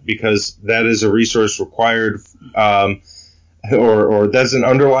that, because that is a resource required, or that's an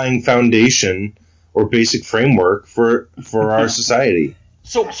underlying foundation or basic framework for our society.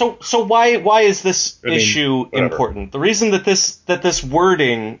 So why is this issue important? The reason that this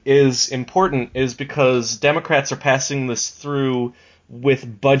wording is important is because Democrats are passing this through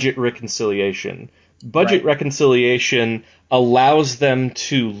with budget reconciliation. Budget reconciliation allows them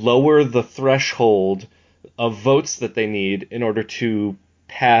to lower the threshold of votes that they need in order to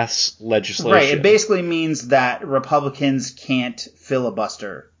pass legislation. Right. It basically means that Republicans can't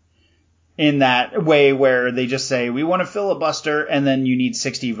filibuster in that way where they just say, we want to filibuster, and then you need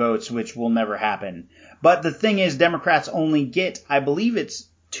 60 votes, which will never happen. But the thing is, Democrats only get, I believe it's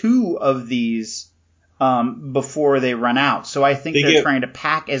 2 of these before they run out. So I think they're trying to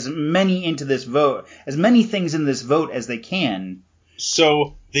pack as many into this vote, as many things in this vote as they can.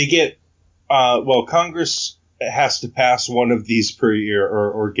 So they get, Congress has to pass one of these per year,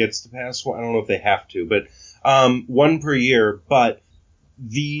 or gets to pass one. I don't know if they have to, but 1 per year. But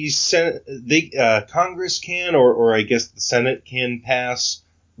the Senate, Congress can, or I guess the Senate can pass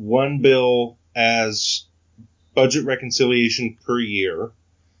one bill as budget reconciliation per year.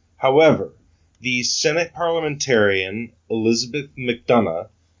 However, the Senate parliamentarian, Elizabeth McDonough,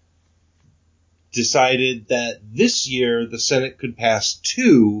 decided that this year the Senate could pass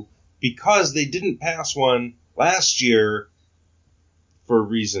two because they didn't pass one last year for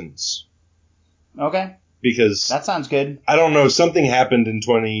reasons. Okay. Because that sounds good. I don't know, something happened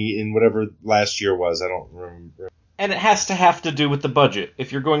in whatever last year was. I don't remember. And it has to do with the budget.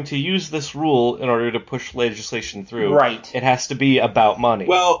 If you're going to use this rule in order to push legislation through, right, it has to be about money.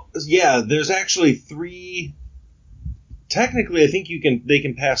 Well, yeah, there's actually three. Technically, I think they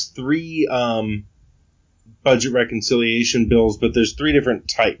can pass three budget reconciliation bills, but there's three different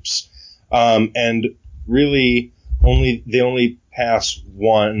types, and really they only pass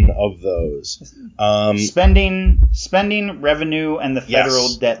one of those. Spending, revenue, and the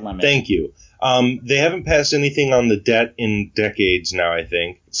federal debt limit. Thank you. They haven't passed anything on the debt in decades now, I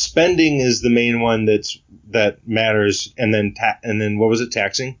think. Spending is the main one that matters, and then what was it,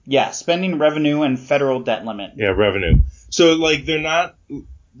 taxing? Yeah, spending, revenue, and federal debt limit. Yeah, revenue. So, like, they're not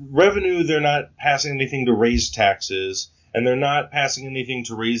passing anything to raise taxes, and they're not passing anything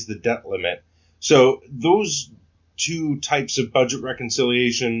to raise the debt limit. So, those two types of budget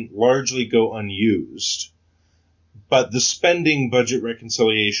reconciliation largely go unused. But the spending budget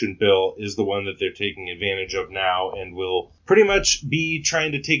reconciliation bill is the one that they're taking advantage of now and will pretty much be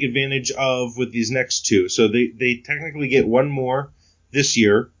trying to take advantage of with these next two. So they technically get one more this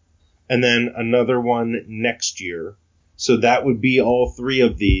year and then another one next year. So that would be all three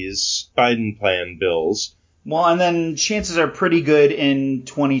of these Biden plan bills. Well, and then chances are pretty good in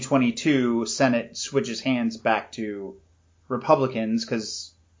 2022 Senate switches hands back to Republicans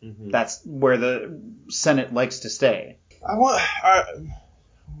because that's where the Senate likes to stay.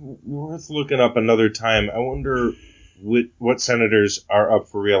 Worth looking up another time. I wonder what senators are up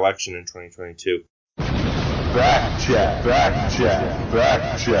for re-election in 2022. Fact check.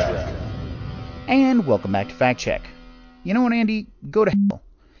 And welcome back to Fact Check. You know what, Andy? Go to hell.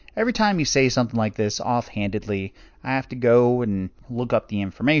 Every time you say something like this offhandedly, I have to go and look up the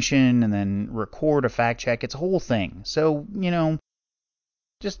information and then record a fact check. It's a whole thing. So,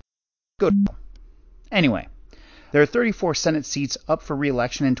 just go to hell. Anyway, there are 34 Senate seats up for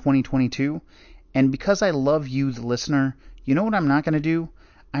re-election in 2022, and because I love you, the listener, you know what I'm not going to do?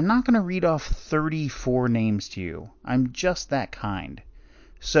 I'm not going to read off 34 names to you. I'm just that kind.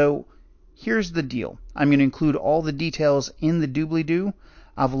 So, here's the deal. I'm going to include all the details in the doobly-doo.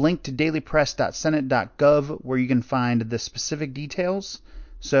 I've linked to dailypress.senate.gov where you can find the specific details.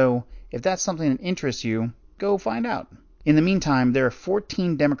 So, if that's something that interests you, go find out. In the meantime, there are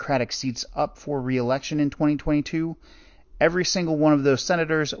 14 Democratic seats up for re-election in 2022. Every single one of those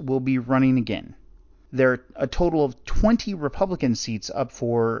senators will be running again. There are a total of 20 Republican seats up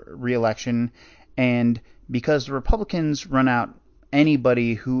for re-election, and because the Republicans run out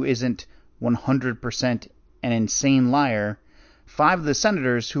anybody who isn't 100% an insane liar, 5 of the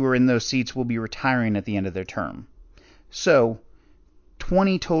senators who are in those seats will be retiring at the end of their term. So,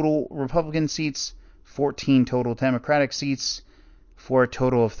 20 total Republican seats, 14 total Democratic seats, for a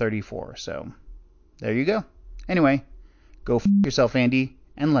total of 34. So, there you go. Anyway, go f*** yourself, Andy,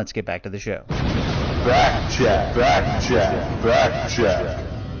 and let's get back to the show. Fact check.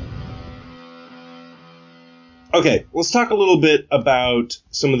 Okay, let's talk a little bit about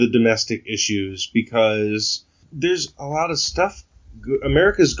some of the domestic issues, because there's a lot of stuff.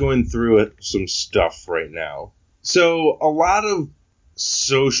 America's going through some stuff right now. So a lot of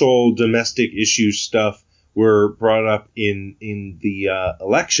social domestic issue stuff were brought up in the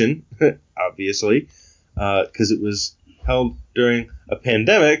election, obviously, because it was held during a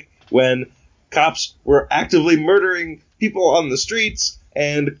pandemic when cops were actively murdering people on the streets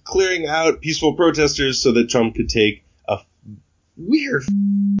and clearing out peaceful protesters so that Trump could take a weird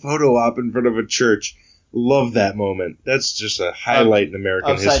photo op in front of a church. Love that moment. That's just a highlight in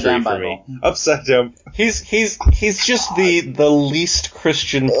American history for me. Upside down. He's just the least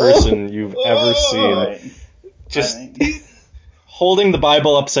Christian person you've ever seen. Right. Just holding the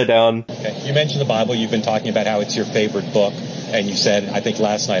Bible upside down. Okay. You mentioned the Bible. You've been talking about how it's your favorite book. And you said, I think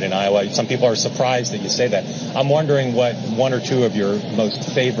last night in Iowa, some people are surprised that you say that. I'm wondering what one or two of your most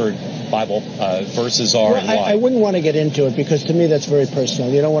favored Bible verses are and why. I wouldn't want to get into it because to me that's very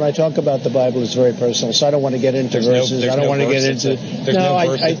personal. You know, when I talk about the Bible, it's very personal. So I don't want to get into verses. I don't want to get into... There's no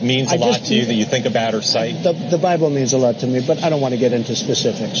verse that means a lot to you that you think about or cite? The Bible means a lot to me, but I don't want to get into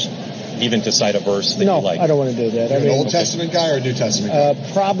specifics. Even to cite a verse that you like? No, I don't want to do that. You're an Old Testament guy or a New Testament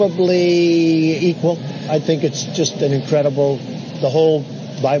guy? Probably equal. I think it's just an incredible the whole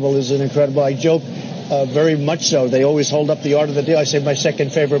Bible is an incredible. I joke very much so. They always hold up The Art of the Deal. I say my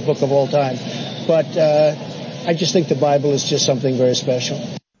second favorite book of all time. But I just think the Bible is just something very special.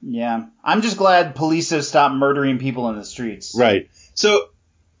 Yeah. I'm just glad police have stopped murdering people in the streets. Right. So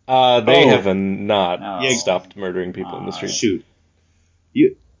they have not stopped murdering people in the streets. Shoot.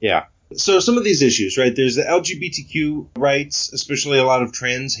 Yeah. So some of these issues, right? There's the LGBTQ rights, especially a lot of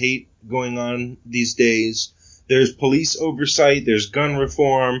trans hate going on these days. There's police oversight. There's gun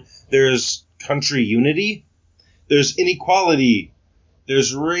reform. There's country unity. There's inequality.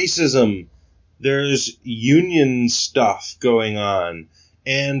 There's racism. There's union stuff going on.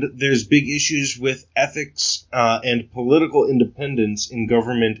 And there's big issues with ethics and political independence in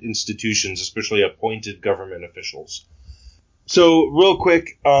government institutions, especially appointed government officials. So real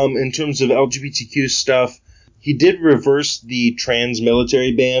quick, in terms of LGBTQ stuff, he did reverse the trans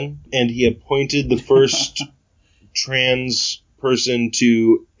military ban, and he appointed the first trans person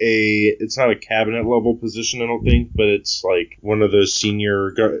to it's not a cabinet level position, I don't think, but it's like one of those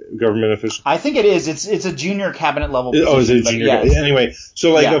senior government officials. I think it is. It's a junior cabinet level position. Oh, is it a junior? Yes. Anyway,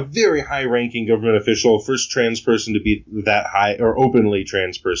 so like a very high ranking government official, first trans person to be that high, or openly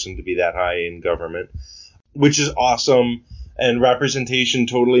trans person to be that high in government, which is awesome. And representation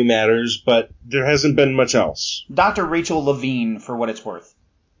totally matters, but there hasn't been much else. Dr. Rachel Levine, for what it's worth.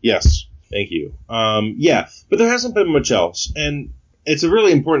 Yes, thank you. But there hasn't been much else, and it's a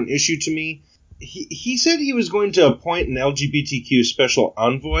really important issue to me. He said he was going to appoint an LGBTQ special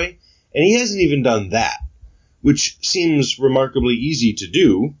envoy, and he hasn't even done that, which seems remarkably easy to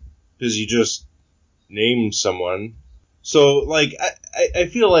do, because you just name someone. So, like, I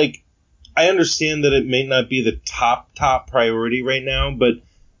feel like I understand that it may not be the top priority right now, but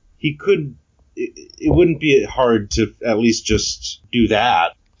he could. It wouldn't be hard to at least just do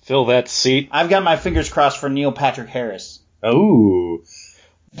that. Fill that seat. I've got my fingers crossed for Neil Patrick Harris. Oh.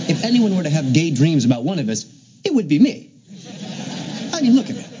 If anyone were to have gay dreams about one of us, it would be me. I mean, look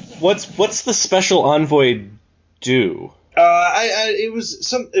at me. What's the special envoy do? It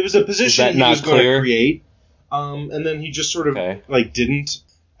was a position he was going to create, and then he just sort of didn't.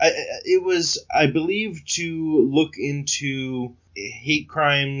 It was, I believe, to look into hate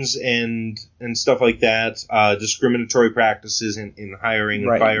crimes and stuff like that, discriminatory practices in hiring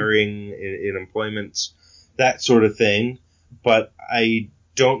and firing, in employments, that sort of thing. But I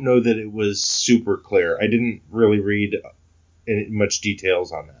don't know that it was super clear. I didn't really read much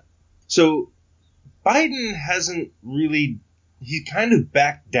details on that. So Biden hasn't really, he kind of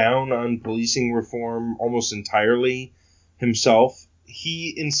backed down on policing reform almost entirely himself.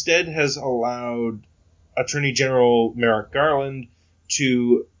 He instead has allowed Attorney General Merrick Garland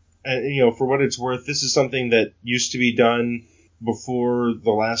to, for what it's worth, this is something that used to be done before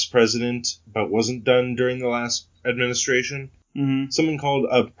the last president, but wasn't done during the last administration. Mm-hmm. Something called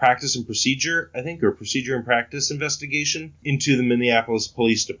a practice and procedure, I think, or procedure and practice investigation into the Minneapolis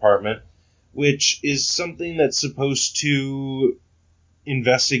Police Department, which is something that's supposed to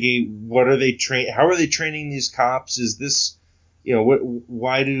investigate how are they training these cops? Is this,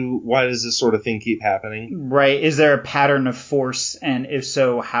 why does this sort of thing keep happening? Right. Is there a pattern of force? And if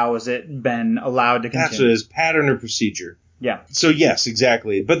so, how has it been allowed to continue? That's what it is, pattern or procedure. Yeah. So yes,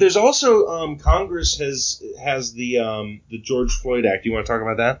 exactly. But there's also Congress has the George Floyd Act. Do you want to talk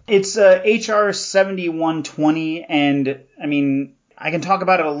about that? It's HR 7120, and I mean, I can talk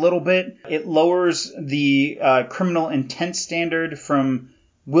about it a little bit. It lowers the criminal intent standard from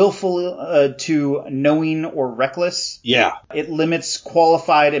willful to knowing or reckless. Yeah. It limits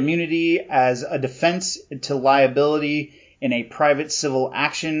qualified immunity as a defense to liability in a private civil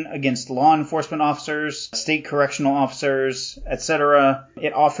action against law enforcement officers, state correctional officers, etc.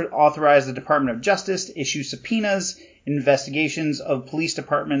 It authorized the Department of Justice to issue subpoenas in investigations of police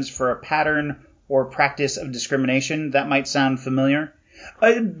departments for a pattern or practice of discrimination. That might sound familiar.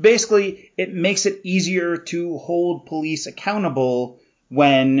 Basically, it makes it easier to hold police accountable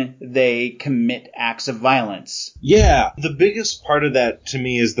when they commit acts of violence. Yeah, the biggest part of that to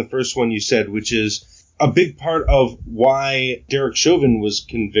me is the first one you said, which is a big part of why Derek Chauvin was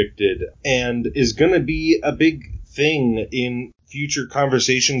convicted and is going to be a big thing in future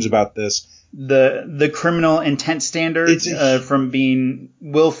conversations about this. The criminal intent standard from being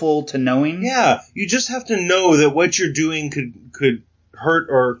willful to knowing. Yeah, you just have to know that what you're doing could hurt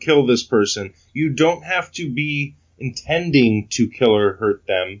or kill this person. You don't have to be intending to kill or hurt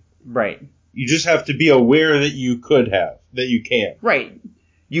them. Right. You just have to be aware that you can. Right.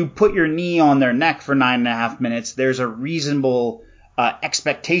 You put your knee on their neck for 9.5 minutes, there's a reasonable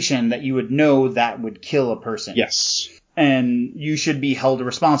expectation that you would know that would kill a person. Yes. and you should be held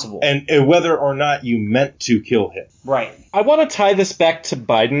responsible. And whether or not you meant to kill him. Right. I want to tie this back to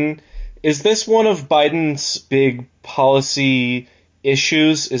Biden. Is this one of Biden's big policy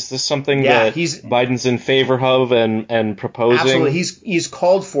issues? Is this something that Biden's in favor of and proposing? Absolutely. He's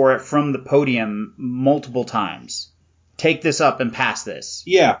called for it from the podium multiple times. Take this up and pass this.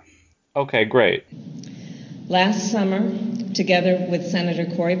 Yeah. Okay, great. Last summer, together with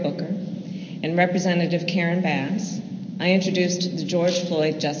Senator Cory Booker and Representative Karen Bass, I introduced the George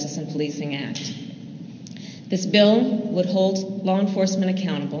Floyd Justice and Policing Act. This bill would hold law enforcement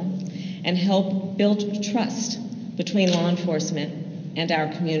accountable and help build trust between law enforcement and our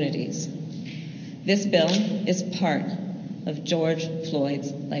communities. This bill is part of George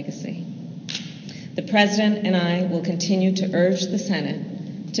Floyd's legacy. The President and I will continue to urge the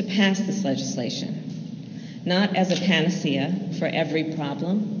Senate to pass this legislation, not as a panacea for every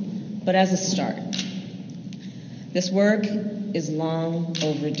problem, but as a start. This work is long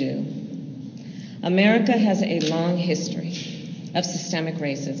overdue. America has a long history of systemic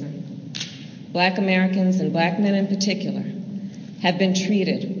racism. Black Americans, and black men in particular, have been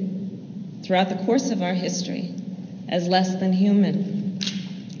treated throughout the course of our history as less than human.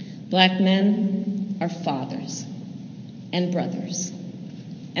 Black men are fathers and brothers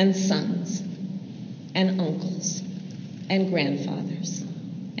and sons and uncles and grandfathers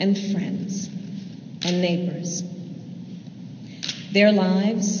and friends and neighbors. Their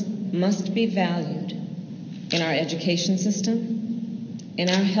lives must be valued in our education system, in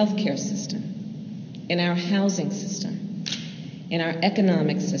our healthcare system, in our housing system, in our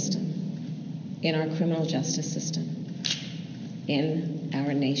economic system, in our criminal justice system, in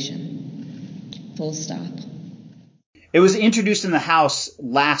our nation. Full stop. It was introduced in the House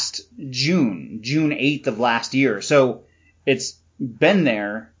last June 8th of last year. So it's been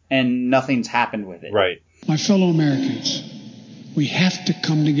there and nothing's happened with it. Right. My fellow Americans, we have to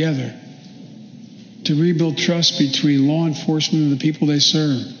come together to rebuild trust between law enforcement and the people they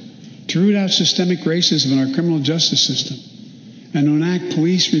serve, to root out systemic racism in our criminal justice system, and to enact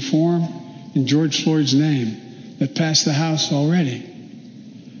police reform in George Floyd's name that passed the House already.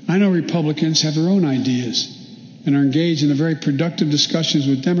 I know Republicans have their own ideas and are engaged in the very productive discussions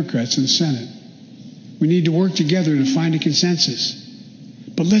with Democrats in the Senate. We need to work together to find a consensus.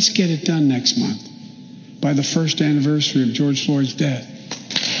 But let's get it done next month, by the first anniversary of George Floyd's death.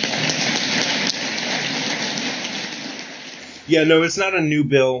 Yeah, no, it's not a new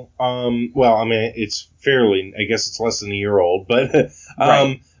bill. Well, I mean, it's fairly, I guess it's less than a year old, but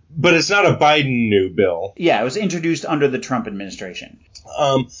Right. But it's not a Biden new bill. Yeah, it was introduced under the Trump administration.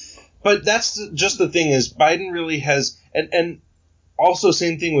 But that's just the thing is Biden really has, and also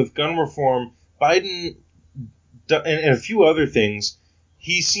same thing with gun reform. Biden and a few other things.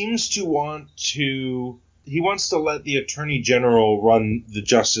 He seems to he wants to let the Attorney General run the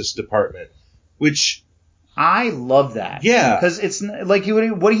Justice Department, which I love that. Yeah. Because it's like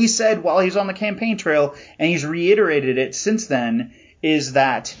what he said while he's on the campaign trail, and he's reiterated it since then, is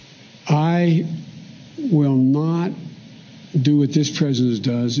that I will not do what this president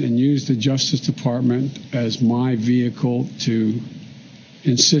does and use the Justice Department as my vehicle to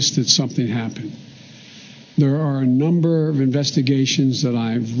insist that something happened. There are a number of investigations that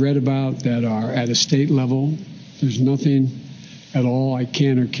I've read about that are at a state level. There's nothing at all I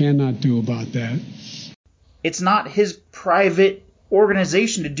can or cannot do about that. it's not his private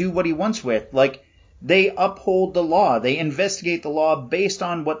organization to do what he wants with. Like, they uphold the law. They investigate the law based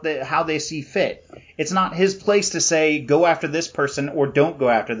on how they see fit. It's not his place to say, go after this person or don't go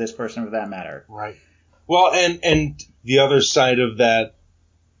after this person for that matter. Right. Well, and the other side of that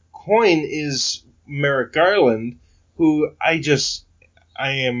coin is Merrick Garland, who I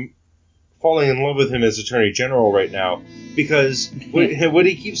am falling in love with him as Attorney General right now, because what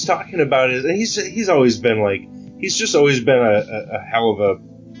he keeps talking about is, and he's always been like, he's just always been a hell of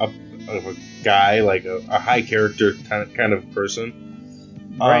a guy, like a high character kind of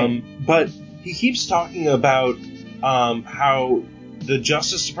person. Right. But he keeps talking about how the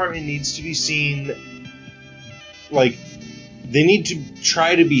Justice Department needs to be seen, like, they need to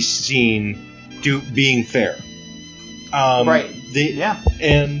try to be seen being fair. Right.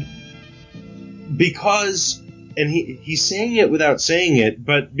 And because, and he's saying it without saying it,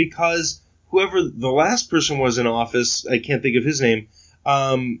 but because whoever the last person was in office, I can't think of his name,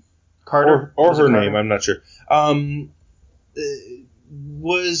 Carter or her Carter? name, I'm not sure,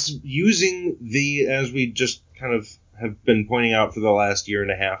 was using as we just kind of have been pointing out for the last year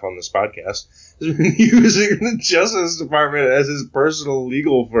and a half on this podcast, using the Justice Department as his personal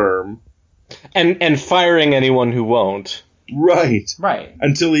legal firm. And firing anyone who won't. Right. Right.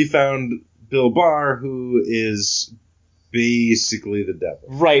 Until he found Bill Barr, who is basically the devil.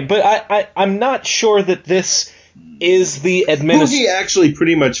 Right, but I'm not sure that this is the Who he actually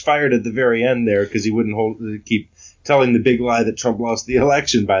pretty much fired at the very end there because he wouldn't keep telling the big lie that Trump lost the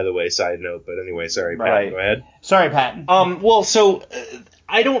election, by the way, side note. But anyway, sorry, Pat, right. Go ahead. Sorry, Pat. Well, so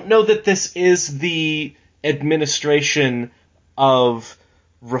I don't know that this is the administration of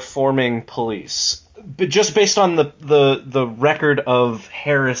reforming police. But just based on the record of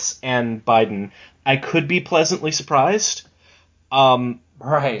Harris and Biden, I could be pleasantly surprised.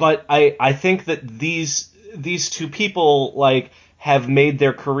 Right. But I think that these two people, like, have made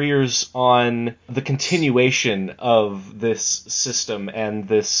their careers on the continuation of this system and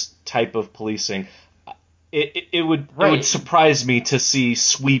this type of policing. It would surprise me to see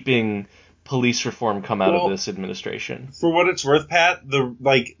sweeping police reform come out of this administration. For what it's worth, Pat,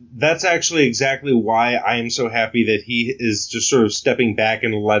 that's actually exactly why I am so happy that he is just sort of stepping back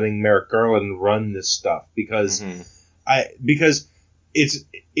and letting Merrick Garland run this stuff because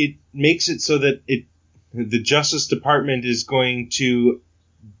it makes it so that the Justice Department is going to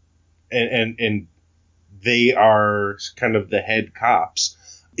and they are kind of the head cops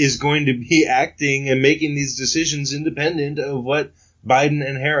is going to be acting and making these decisions independent of what Biden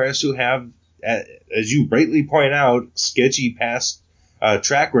and Harris, who have, as you rightly point out, sketchy past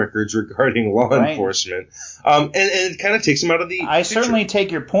track records regarding law enforcement. And it kind of takes them out of the I picture. certainly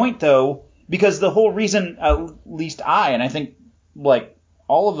take your point, though, because the whole reason, at least and I think, like,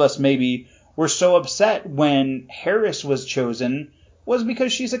 all of us maybe, were so upset when Harris was chosen was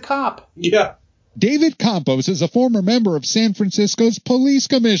because she's a cop. Yeah. David Campos is a former member of San Francisco's Police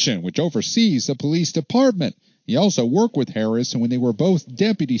Commission, which oversees the police department. He also worked with Harris when they were both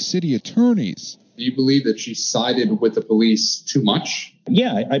deputy city attorneys. Do you believe that she sided with the police too much?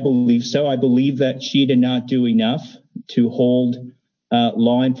 Yeah, I believe so. I believe that she did not do enough to hold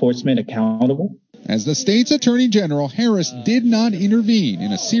law enforcement accountable. As the state's attorney general, Harris did not intervene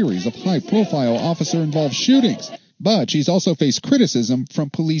in a series of high-profile officer-involved shootings. But she's also faced criticism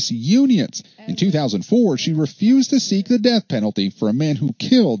from police unions. In 2004, she refused to seek the death penalty for a man who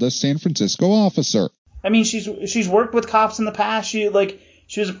killed a San Francisco officer. I mean, she's worked with cops in the past. She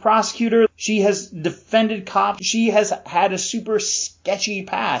was a prosecutor. She has defended cops. She has had a super sketchy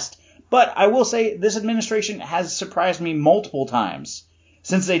past. But I will say this administration has surprised me multiple times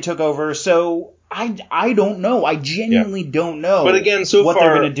since they took over. So I don't know. I genuinely don't know. But again, what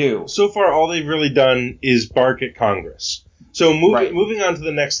they're going to do. So far, all they've really done is bark at Congress. So moving on to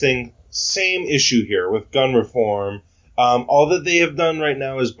the next thing, same issue here with gun reform. All that they have done right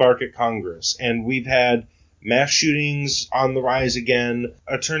now is bark at Congress. And we've had mass shootings on the rise again.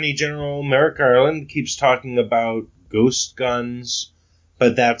 Attorney General Merrick Garland keeps talking about ghost guns,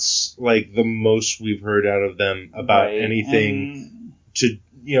 but that's like the most we've heard out of them about anything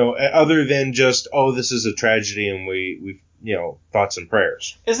other than just, this is a tragedy and we thoughts and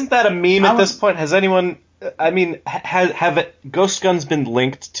prayers. Isn't that a meme at this point? Has anyone, have ghost guns been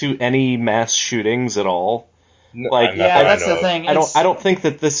linked to any mass shootings at all? That's the thing. I don't think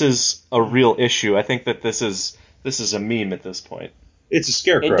that this is a real issue. I think that this is a meme at this point. It's a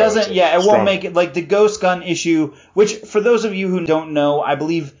scarecrow. It doesn't. It won't make it like the ghost gun issue. Which, for those of you who don't know, I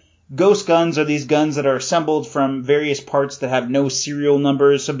believe ghost guns are these guns that are assembled from various parts that have no serial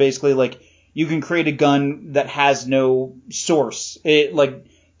numbers. So basically, like, you can create a gun that has no source. It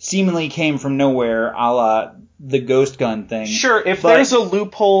seemingly came from nowhere, a la the ghost gun thing. Sure, if there's a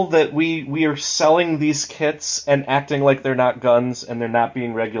loophole that we are selling these kits and acting like they're not guns and they're not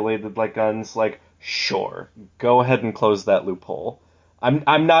being regulated like guns, sure, go ahead and close that loophole.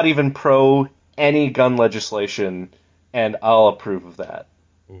 I'm not even pro any gun legislation, and I'll approve of that.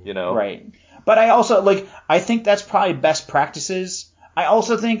 Right. But I also I think that's probably best practices. I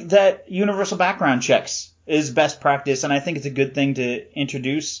also think that universal background checks is best practice, and I think it's a good thing to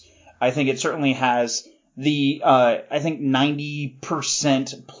introduce. I think it certainly has the,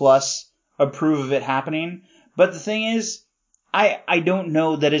 90% plus approve of it happening. But the thing is, I don't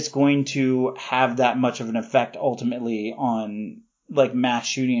know that it's going to have that much of an effect ultimately on, mass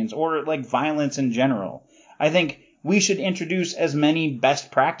shootings or, violence in general. I think we should introduce as many best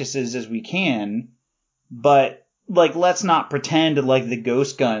practices as we can, but, let's not pretend the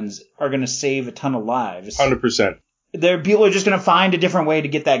ghost guns are going to save a ton of lives. 100%. People are just going to find a different way to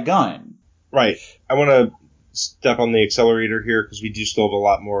get that gun. Right. I want to step on the accelerator here because we do still have a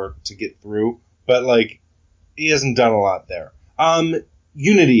lot more to get through. But, he hasn't done a lot there.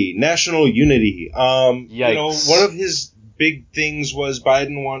 Unity. National unity. Yikes. One of his big things was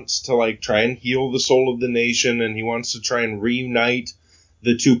Biden wants to, try and heal the soul of the nation, and he wants to try and reunite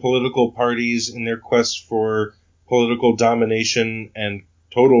the two political parties in their quest for political domination and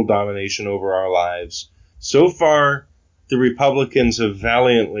total domination over our lives. So far, the Republicans have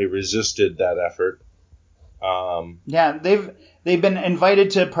valiantly resisted that effort. Yeah, they've been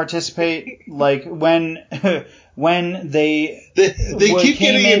invited to participate, like when they keep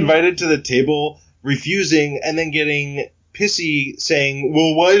getting invited to the table, refusing, and then getting pissy, saying,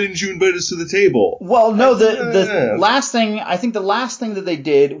 "Well, why didn't you invite us to the table?" Well, no, the last thing that they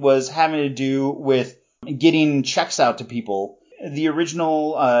did was having to do with getting checks out to people. The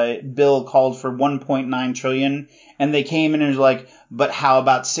original bill called for 1.9 trillion, and they came in and was like, "But how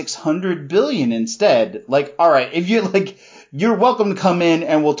about 600 billion instead?" Like, all right, if you you're welcome to come in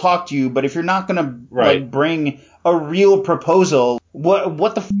and we'll talk to you, but if you're not gonna bring a real proposal,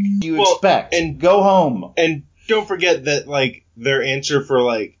 what the do you expect? And go home. And don't forget that their answer for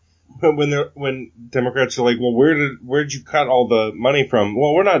when Democrats are like, well, where'd you cut all the money from?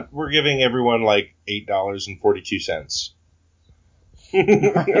 Well, we're giving everyone $8.42.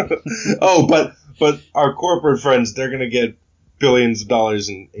 Oh, but our corporate friends, they're gonna get billions of dollars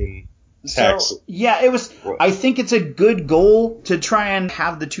in tax. So, yeah, I think it's a good goal to try and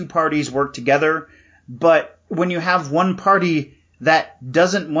have the two parties work together, but when you have one party that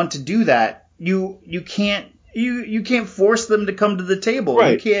doesn't want to do that, you can't force them to come to the table.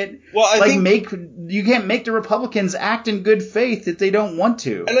 Right. You can't you can't make the Republicans act in good faith if they don't want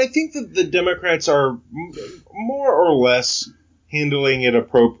to. And I think that the Democrats are more or less handling it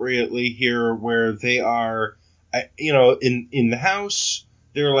appropriately here, where they are, in the House,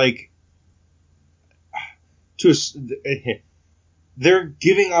 they're they're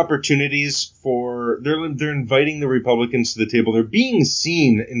giving opportunities they're inviting the Republicans to the table. They're being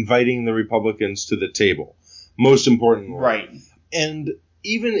seen inviting the Republicans to the table, most importantly. Right. And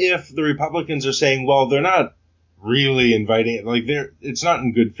even if the Republicans are saying, well, they're not really inviting it, it's not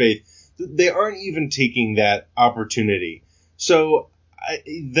in good faith, they aren't even taking that opportunity. So I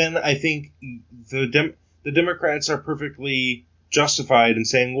think the Democrats are perfectly justified in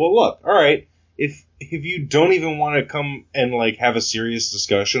saying, well, look, all right, if you don't even want to come and have a serious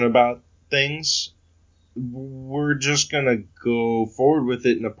discussion about things, we're just gonna go forward with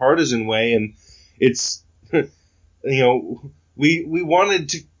it in a partisan way. And it's we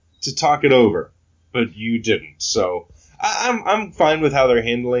wanted to talk it over, but you didn't. So I'm fine with how they're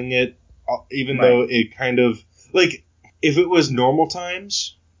handling it, even though it kind of if it was normal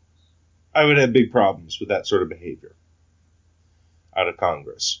times, I would have big problems with that sort of behavior out of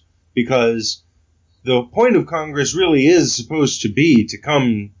Congress, because the point of Congress really is supposed to be to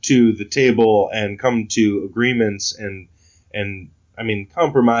come to the table and come to agreements and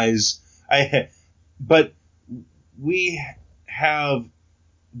compromise. But we have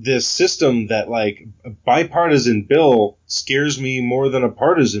this system that a bipartisan bill scares me more than a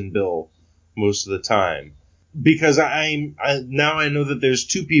partisan bill most of the time, because now I know that there's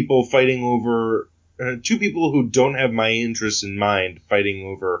two people fighting over two people who don't have my interests in mind fighting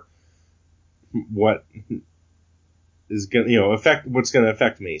over what is going to affect what's going to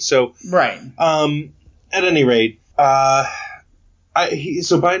affect me. So right. At any rate, so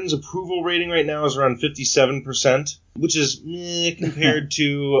Biden's approval rating right now is around 57%, which is compared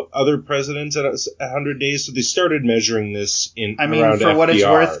to other presidents at 100 days. So they started measuring this around for FDR. What it's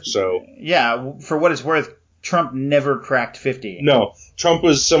worth, so yeah, for what it's worth, Trump never cracked 50. No, Trump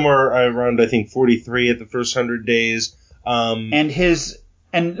was somewhere around, I think, 43 at the first 100 days.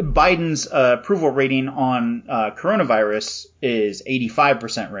 And Biden's approval rating on coronavirus is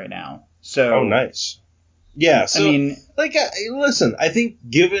 85% right now. So, oh, nice. Yeah, so, listen, I think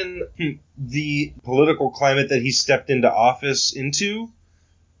given the political climate that he stepped into office into,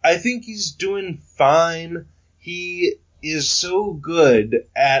 I think he's doing fine. He is so good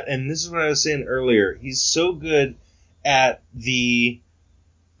at, and this is what I was saying earlier, he's so good at the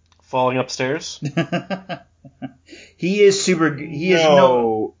falling upstairs. He is super. He is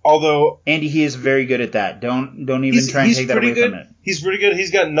although Andy, he is very good at that. Don't even try and take that away from it. He's pretty good.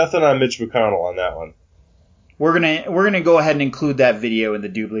 He's got nothing on Mitch McConnell on that one. We're gonna go ahead and include that video in the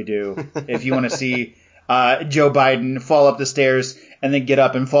doobly-doo if you want to see Joe Biden fall up the stairs and then get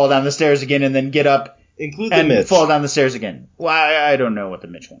up and fall down the stairs again and then get up and fall down the stairs again. Well, I don't know what the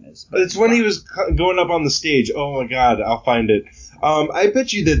Mitch one is. But it's when he was going up on the stage. Oh my God, I'll find it. I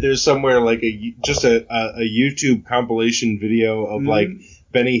bet you that there's somewhere a YouTube compilation video of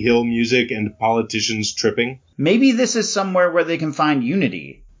Benny Hill music and politicians tripping. Maybe this is somewhere where they can find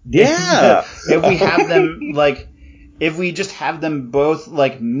unity. Yeah. If we have them if we just have them both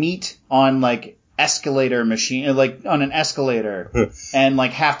meet on escalator machine, on an escalator, and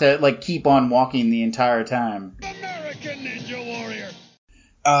have to keep on walking the entire time. American Ninja Warrior.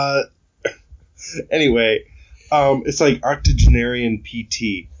 Anyway. It's octogenarian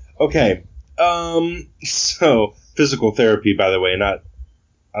PT. Okay. So physical therapy, by the way, not,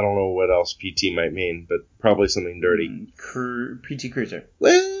 I don't know what else PT might mean, but probably something dirty. PT Cruiser.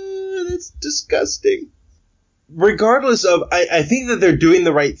 Well, that's disgusting. Regardless of, I think that they're doing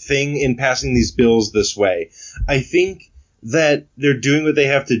the right thing in passing these bills this way. I think that they're doing what they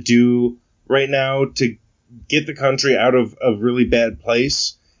have to do right now to get the country out of a really bad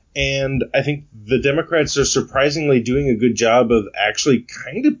place. And I think the Democrats are surprisingly doing a good job of actually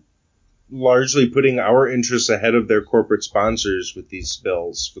kind of largely putting our interests ahead of their corporate sponsors with these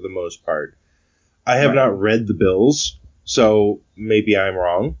bills for the most part. I have not read the bills, so maybe I'm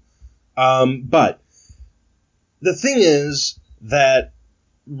wrong. But the thing is that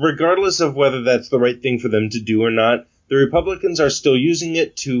regardless of whether that's the right thing for them to do or not, the Republicans are still using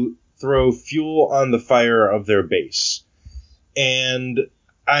it to throw fuel on the fire of their base. And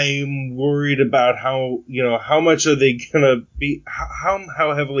I'm worried about how much are they going to be,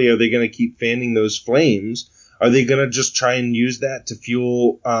 how heavily are they going to keep fanning those flames? Are they going to just try and use that to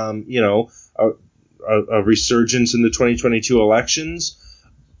fuel, a resurgence in the 2022 elections?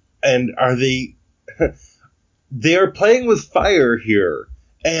 And are they are playing with fire here,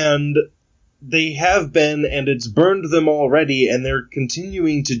 and they have been, and it's burned them already, and they're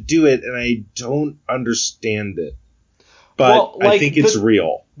continuing to do it, and I don't understand it. But I think it's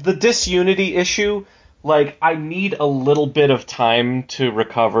real. The disunity issue, I need a little bit of time to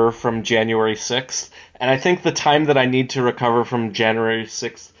recover from January 6th, and I think the time that I need to recover from January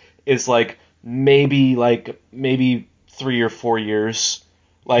 6th is, maybe 3 or 4 years.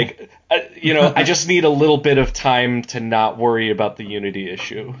 I just need a little bit of time to not worry about the unity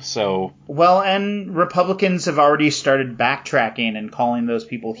issue. So, well, and Republicans have already started backtracking and calling those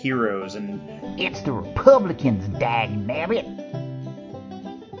people heroes, and it's the Republicans, dagnabbit,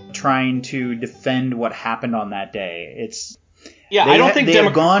 trying to defend what happened on that day. I don't think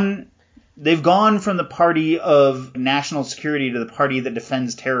they've gone from the party of national security to the party that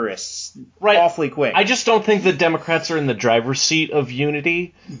defends terrorists awfully quick. I just don't think the Democrats are in the driver's seat of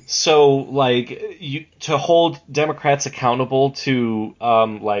unity. So, to hold Democrats accountable to,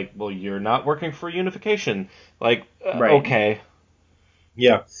 you're not working for unification. Okay.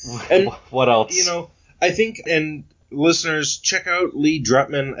 Yeah. And what else? I think, and listeners, check out Lee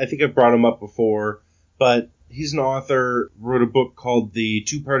Drutman. I think I've brought him up before, but he's an author, wrote a book called The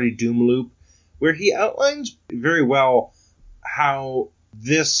Two-Party Doom Loop, where he outlines very well how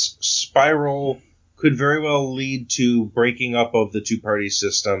this spiral could very well lead to breaking up of the two-party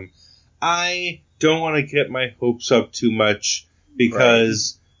system. I don't want to get my hopes up too much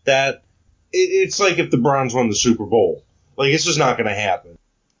because it's like if the Browns won the Super Bowl. It's just not going to happen.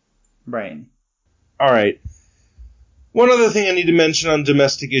 Right. All right. One other thing I need to mention on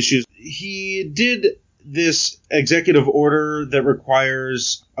domestic issues. He did this executive order that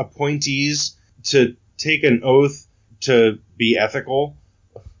requires appointees to take an oath to be ethical,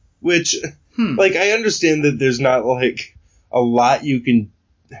 which, I understand that there's not, a lot you can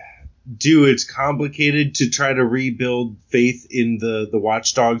do. It's complicated to try to rebuild faith in the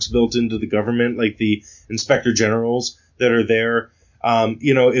watchdogs built into the government, like the inspector generals that are there.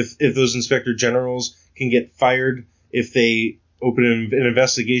 If those inspector generals can get fired if they open an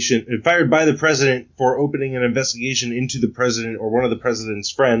investigation, fired by the president for opening an investigation into the president or one of the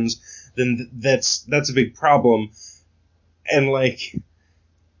president's friends, then that's a big problem. And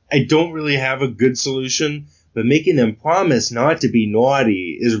I don't really have a good solution, but making them promise not to be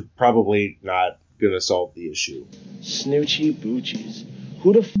naughty is probably not going to solve the issue. Snoochie boochies.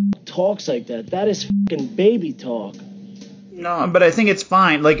 Who the talks like that? That is fucking baby talk. No, but I think it's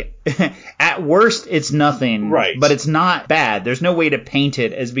fine. At worst, it's nothing. Right. But it's not bad. There's no way to paint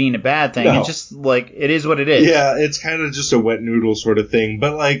it as being a bad thing. No. It's just, it is what it is. Yeah, it's kind of just a wet noodle sort of thing.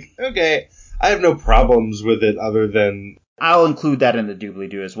 But, okay, I have no problems with it other than... I'll include that in the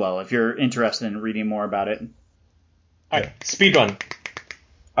doobly-doo as well, if you're interested in reading more about it. All right, speedrun.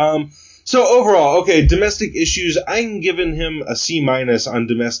 So overall, okay, domestic issues, I'm giving him a C- on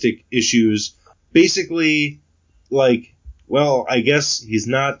domestic issues. Basically, well, I guess he's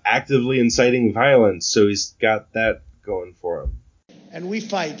not actively inciting violence, so he's got that going for him. And we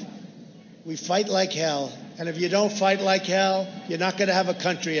fight. We fight like hell. And if you don't fight like hell, you're not going to have a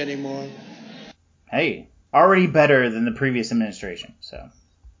country anymore. Hey, already better than the previous administration, so.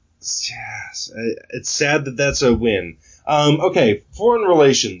 Yes, it's sad that that's a win. Okay, foreign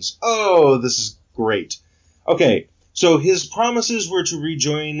relations. Oh, this is great. Okay, so his promises were to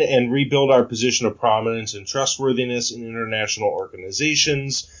rejoin and rebuild our position of prominence and trustworthiness in international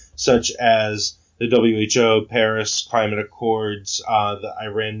organizations, such as the WHO, Paris Climate Accords, the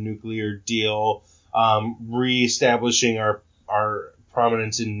Iran nuclear deal, reestablishing our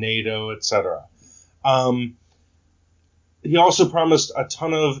prominence in NATO, etc. he also promised a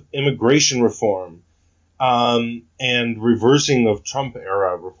ton of immigration reform and reversing of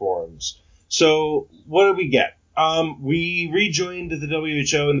Trump-era reforms. So what did we get? We rejoined the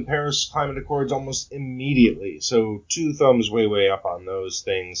WHO and the Paris Climate Accords almost immediately. So 2 thumbs way up on those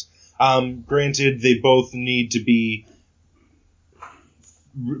things. Granted, they both need to be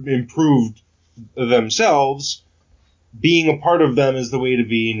improved themselves. Being a part of them is the way to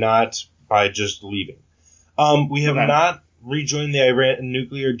be, not by just leaving. We have not rejoined the Iran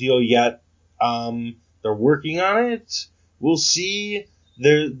nuclear deal yet. They're working on it. We'll see.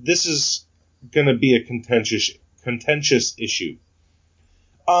 This is going to be a contentious issue.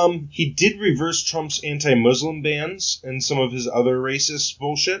 He did reverse Trump's anti-Muslim bans and some of his other racist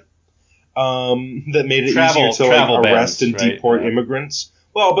bullshit that made it easier to arrest and deport immigrants.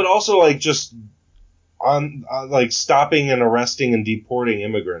 Well, but also just on stopping and arresting and deporting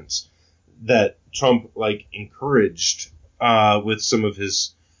immigrants that Trump encouraged with some of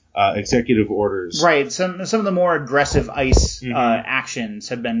his executive orders. Right. Some of the more aggressive ICE actions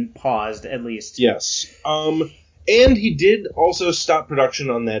have been paused, at least. Yes. And he did also stop production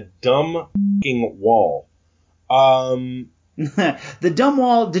on that dumb f***ing wall. The dumb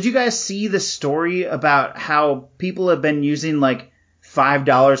wall, did you guys see the story about how people have been using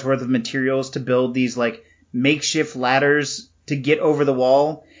 $5 worth of materials to build these makeshift ladders to get over the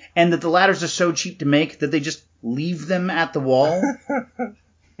wall, and that the ladders are so cheap to make that they just leave them at the wall?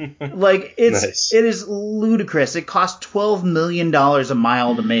 Nice. It is ludicrous. It costs $12 million a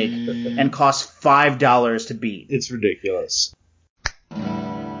mile to make and costs $5 to beat. It's ridiculous.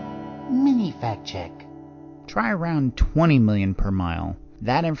 Mini fact check. Try around 20 million per mile.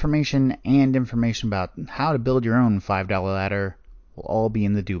 That information and information about how to build your own $5 ladder will all be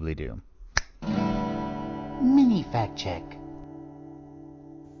in the doobly-doo. Mini fact check.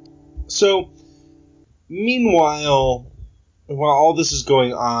 So, meanwhile, while all this is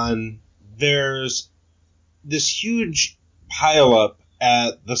going on, there's this huge pileup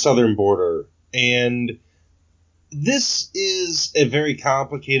at the southern border, and this is a very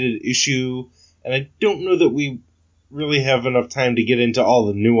complicated issue, and I don't know that we really have enough time to get into all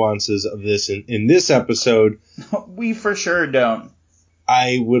the nuances of this in this episode. We for sure don't.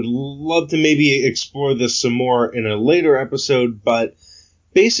 I would love to maybe explore this some more in a later episode, but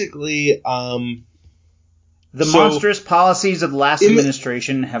basically, the monstrous policies of the last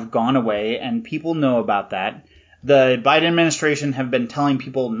administration have gone away, and people know about that. The Biden administration have been telling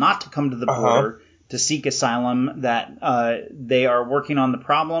people not to come to the border to seek asylum, that they are working on the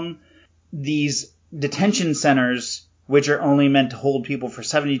problem. These detention centers, which are only meant to hold people for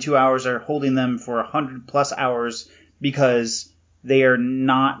 72 hours, are holding them for 100+ hours because they were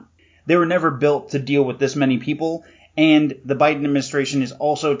never built to deal with this many people. And the Biden administration is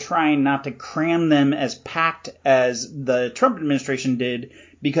also trying not to cram them as packed as the Trump administration did,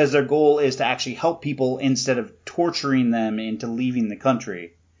 because their goal is to actually help people instead of torturing them into leaving the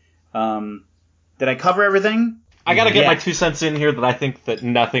country. Did I cover everything? I gotta get my 2 cents in here that I think that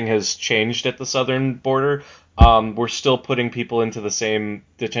nothing has changed at the southern border. We're still putting people into the same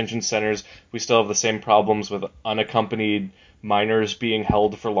detention centers. We still have the same problems with unaccompanied minors being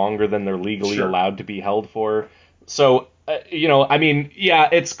held for longer than they're legally allowed to be held for. So,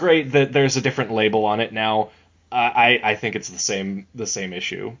 it's great that there's a different label on it now. I think it's the same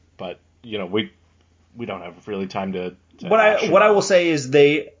issue, but we don't have really time to what I will say is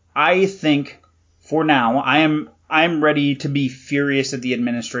I think for now I'm ready to be furious at the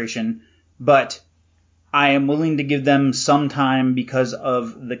administration, but I am willing to give them some time because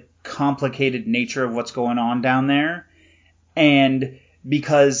of the complicated nature of what's going on down there, and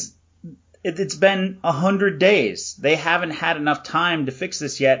because it's been 100 days. They haven't had enough time to fix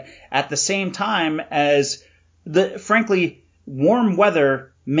this yet, at the same time as frankly, warm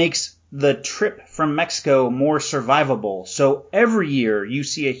weather makes the trip from Mexico more survivable. So every year you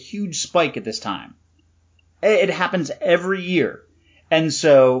see a huge spike at this time. It happens every year. And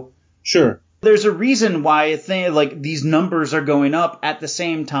so there's a reason why these numbers are going up at the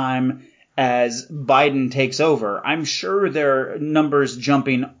same time as Biden takes over. I'm sure there are numbers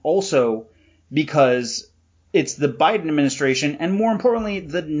jumping also because it's the Biden administration, and more importantly,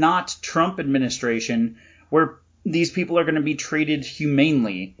 the not Trump administration, where these people are going to be treated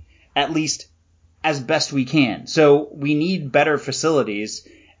humanely, at least as best we can. So we need better facilities,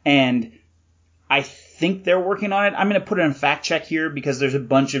 and I think they're working on it. I'm going to put in a fact check here because there's a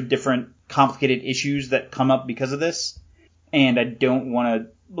bunch of different complicated issues that come up because of this, and I don't want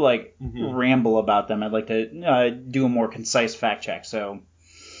to ramble about them. I'd like to do a more concise fact check. So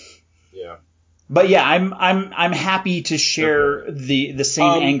yeah. But yeah, I'm happy to share the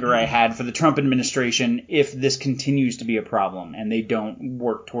same anger I had for the Trump administration if this continues to be a problem and they don't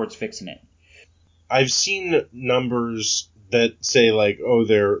work towards fixing it. I've seen numbers that say like, oh,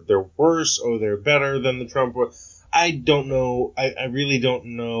 they're worse, oh, they're better than the Trump. I don't know. I really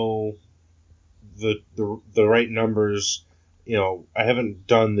don't know the right numbers. You know, I haven't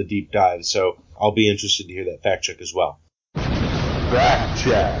done the deep dive, so I'll be interested to hear that fact check as well. Fact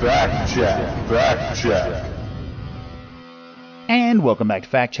check. And welcome back to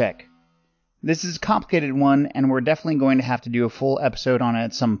Fact Check. This is a complicated one, and we're definitely going to have to do a full episode on it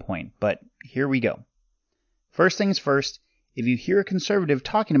at some point, but here we go. First things first, if you hear a conservative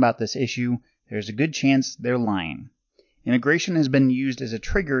talking about this issue, there's a good chance they're lying. Immigration has been used as a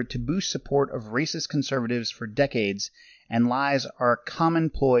trigger to boost support of racist conservatives for decades, and lies are a common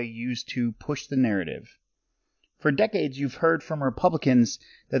ploy used to push the narrative. For decades, you've heard from Republicans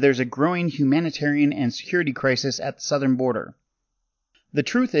that there's a growing humanitarian and security crisis at the southern border. The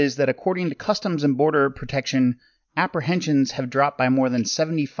truth is that according to Customs and Border Protection, apprehensions have dropped by more than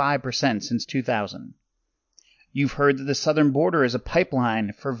 75% since 2000. You've heard that the southern border is a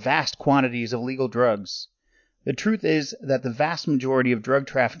pipeline for vast quantities of legal drugs. The truth is that the vast majority of drug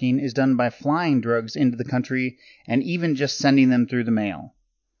trafficking is done by flying drugs into the country and even just sending them through the mail.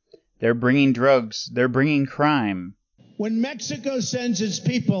 They're bringing drugs. They're bringing crime. When Mexico sends its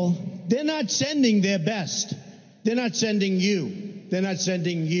people, they're not sending their best. They're not sending you. They're not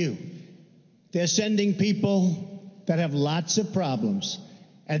sending you. They're sending people that have lots of problems,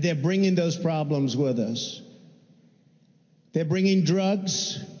 and they're bringing those problems with us. They're bringing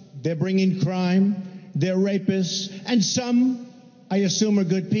drugs. They're bringing crime. They're rapists. And some, I assume, are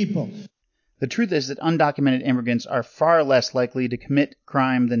good people. The truth is that undocumented immigrants are far less likely to commit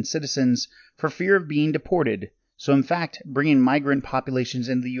crime than citizens for fear of being deported, so in fact, bringing migrant populations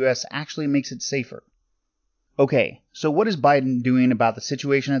into the U.S. actually makes it safer. Okay, so what is Biden doing about the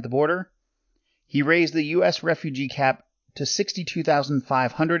situation at the border? He raised the U.S. refugee cap to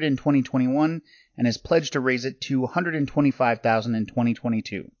 62,500 in 2021 and has pledged to raise it to 125,000 in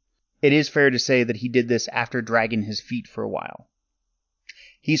 2022. It is fair to say that he did this after dragging his feet for a while.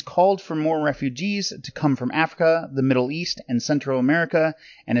 He's called for more refugees to come from Africa, the Middle East, and Central America,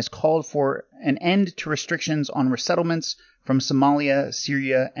 and has called for an end to restrictions on resettlements from Somalia,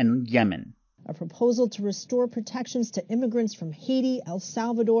 Syria, and Yemen. A proposal to restore protections to immigrants from Haiti, El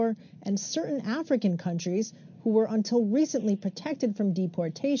Salvador, and certain African countries who were until recently protected from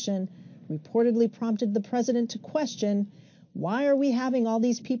deportation reportedly prompted the president to question, why are we having all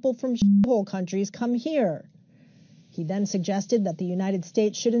these people from shithole countries come here? He then suggested that the United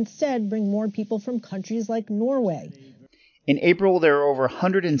States should instead bring more people from countries like Norway. In April, there were over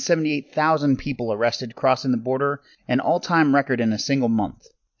 178,000 people arrested crossing the border, an all-time record in a single month.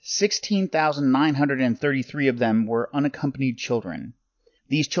 16,933 of them were unaccompanied children.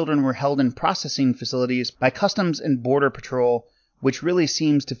 These children were held in processing facilities by Customs and Border Patrol, which really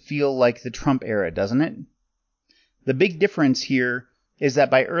seems to feel like the Trump era, doesn't it? The big difference here is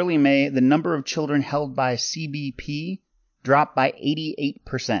that by early May, the number of children held by CBP dropped by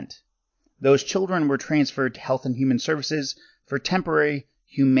 88%. Those children were transferred to Health and Human Services for temporary,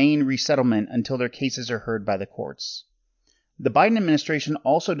 humane resettlement until their cases are heard by the courts. The Biden administration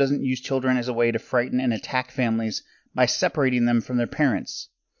also doesn't use children as a way to frighten and attack families by separating them from their parents.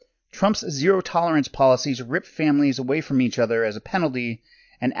 Trump's zero-tolerance policies rip families away from each other as a penalty,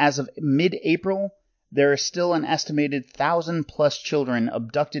 and as of mid-April, there are still an estimated 1,000-plus children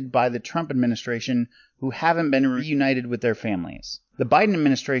abducted by the Trump administration who haven't been reunited with their families. The Biden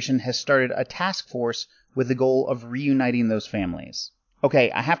administration has started a task force with the goal of reuniting those families. Okay,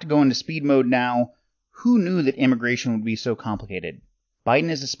 I have to go into speed mode now. Who knew that immigration would be so complicated? Biden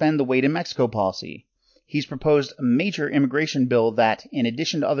has suspended the Wait in Mexico policy. He's proposed a major immigration bill that, in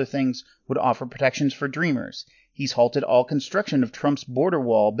addition to other things, would offer protections for dreamers. He's halted all construction of Trump's border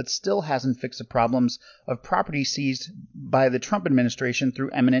wall, but still hasn't fixed the problems of property seized by the Trump administration through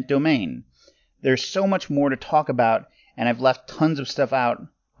eminent domain. There's so much more to talk about, and I've left tons of stuff out,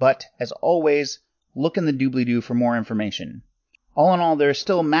 but, as always, look in the doobly-doo for more information. All in all, there are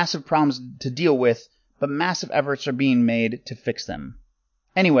still massive problems to deal with, but massive efforts are being made to fix them.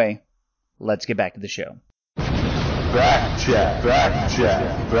 Anyway, let's get back to the show. Fact check.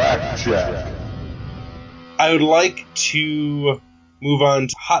 I would like to move on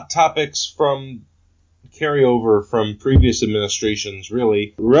to hot topics from carryover from previous administrations,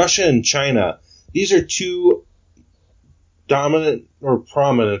 really. Russia and China. These are two dominant, or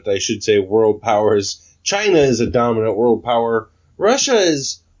prominent, I should say, world powers. China is a dominant world power. Russia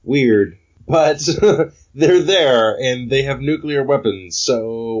is weird, but they're there, and they have nuclear weapons,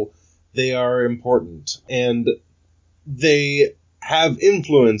 so they are important, and they have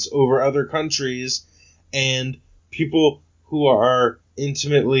influence over other countries, and people who are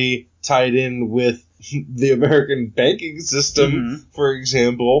intimately tied in with the American banking system, for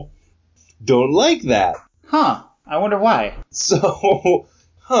example, don't like that. Huh. I wonder why. So,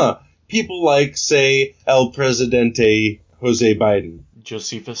 people like, say, El Presidente Jose Biden.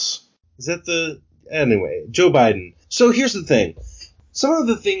 Josephus. Is that anyway, Joe Biden. So here's the thing. Some of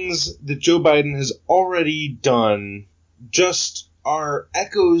the things that Joe Biden has already done just are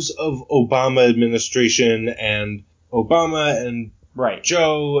echoes of Obama administration and Obama and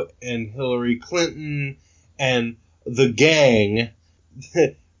Joe and Hillary Clinton and the gang.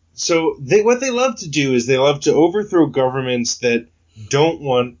 So what they love to do is they love to overthrow governments that don't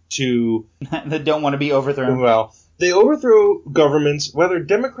want to... that don't want to be overthrown. Well, they overthrow governments, whether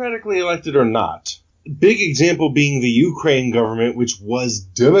democratically elected or not. Big example being the Ukraine government, which was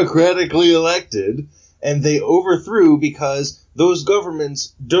democratically elected, and they overthrew because those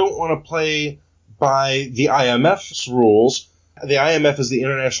governments don't want to play by the IMF's rules. The IMF is the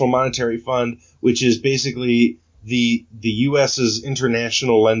International Monetary Fund, which is basically the U.S.'s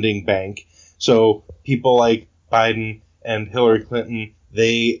international lending bank. So people like Biden and Hillary Clinton,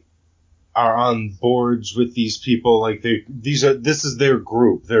 they are on boards with these people. Like this is their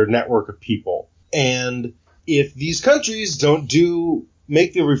group, their network of people. And if these countries don't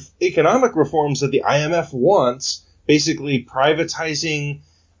make the economic reforms that the IMF wants, basically privatizing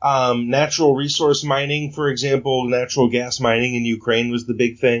natural resource mining, for example, natural gas mining in Ukraine was the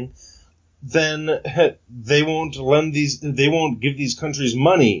big thing, then they won't give these countries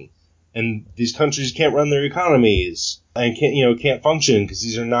money, and these countries can't run their economies and can't function because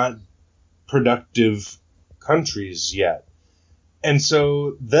these are not productive countries yet. And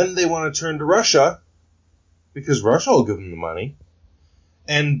so then they want to turn to Russia because Russia will give them the money.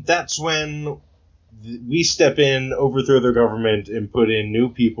 And that's when we step in, overthrow their government, and put in new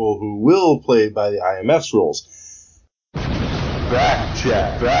people who will play by the IMF's rules. Fact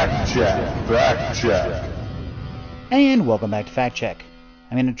check, fact check, fact check. And welcome back to Fact Check.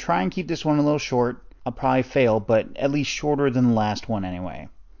 I'm going to try and keep this one a little short. I'll probably fail, but at least shorter than the last one anyway.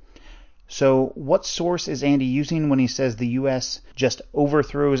 So, what source is Andy using when he says the U.S. just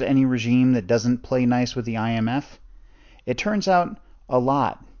overthrows any regime that doesn't play nice with the IMF? It turns out a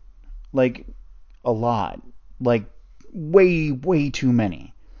lot. Like, way, way too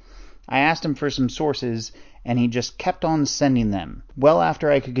many. I asked him for some sources, and he just kept on sending them, well after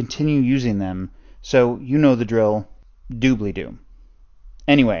I could continue using them, so you know the drill, doobly-doo.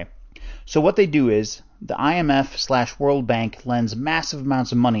 Anyway, so what they do is, the IMF/World Bank lends massive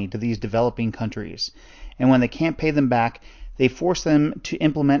amounts of money to these developing countries, and when they can't pay them back, they force them to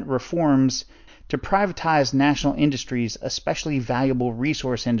implement reforms to privatize national industries, especially valuable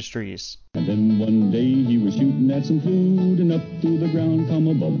resource industries. And then one day he was shooting at some food, and up through the ground come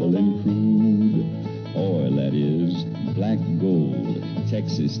a bubbling crude oil, that is, black gold,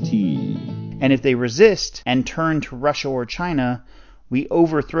 Texas tea. And if they resist and turn to Russia or China, we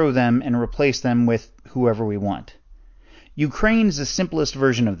overthrow them and replace them with whoever we want. Ukraine is the simplest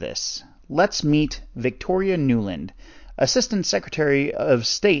version of this. Let's meet Victoria Nuland, Assistant Secretary of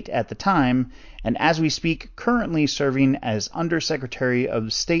State at the time, and as we speak, currently serving as Undersecretary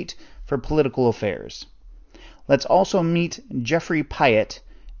of State for Political Affairs. Let's also meet Jeffrey Pyatt,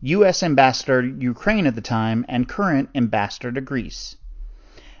 U.S. Ambassador to Ukraine at the time and current Ambassador to Greece.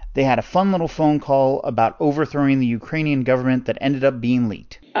 They had a fun little phone call about overthrowing the Ukrainian government that ended up being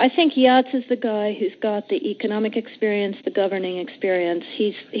leaked. I think Yats is the guy who's got the economic experience, the governing experience.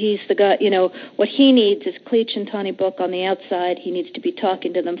 He's the guy, what he needs is Klitsch and Tony Book on the outside. He needs to be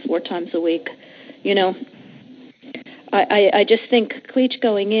talking to them 4 times a week. I just think Klitsch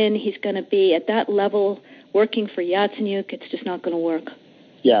going in, he's going to be at that level working for Yatsenyuk. It's just not going to work.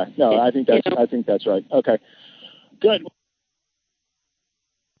 Yeah, no, I think that's right. Okay, good.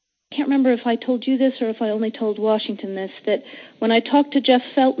 I can't remember if I told you this or if I only told Washington this, that when I talked to Jeff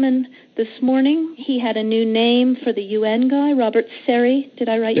Feltman this morning, he had a new name for the UN guy, Robert Seri. Did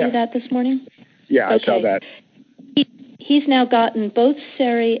I write you that this morning? Yeah, okay. I saw that. He's now gotten both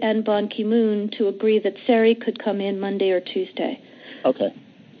Seri and Ban Ki-moon to agree that Seri could come in Monday or Tuesday. Okay.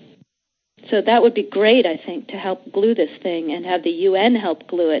 So that would be great, I think, to help glue this thing and have the UN help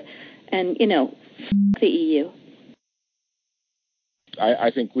glue it and, the EU.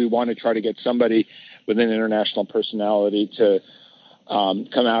 I think we want to try to get somebody with an international personality to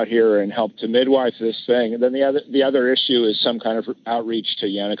come out here and help to midwife this thing. And then the other issue is some kind of outreach to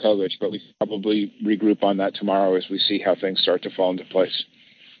Yanukovych, but we probably regroup on that tomorrow as we see how things start to fall into place.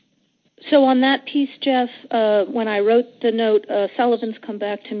 So on that piece, Jeff, when I wrote the note, Sullivan's come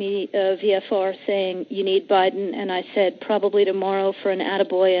back to me, VFR, saying you need Biden, and I said probably tomorrow for an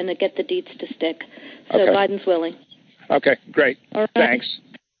attaboy and to get the deets to stick. So Okay. Biden's willing. Okay, great. All right. Thanks.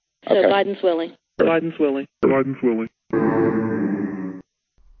 So Okay. Biden's willing. Biden's willing. Biden's willing.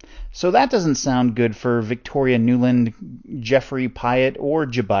 So that doesn't sound good for Victoria Nuland, Jeffrey Pyatt, or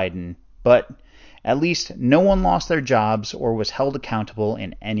Joe Biden, but at least no one lost their jobs or was held accountable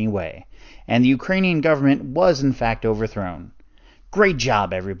in any way, and the Ukrainian government was in fact overthrown. Great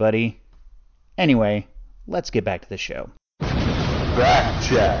job, everybody. Anyway, let's get back to the show. Fact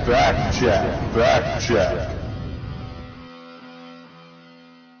check, fact check, fact check.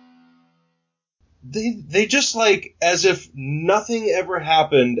 They just like as if nothing ever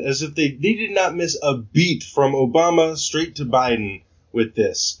happened, as if they did not miss a beat from Obama straight to Biden with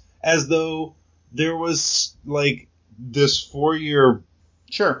this, as though there was like this 4 years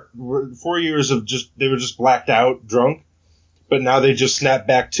of just they were just blacked out drunk, but now they just snap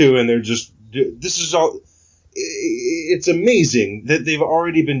back to and they're just this is all. It's amazing that they've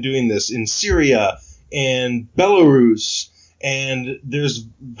already been doing this in Syria and Belarus. And there's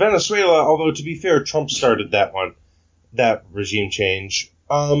Venezuela, although to be fair, Trump started that regime change.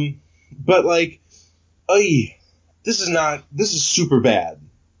 But like, this is super bad.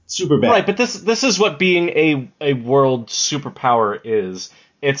 Super bad. Right, but this is what being a world superpower is.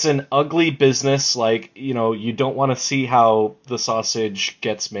 It's an ugly business, like, you know, you don't want to see how the sausage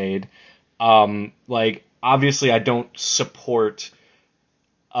gets made. Like, obviously I don't support,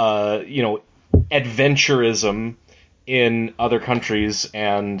 adventurism in other countries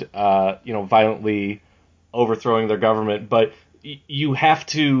and, violently overthrowing their government. But you have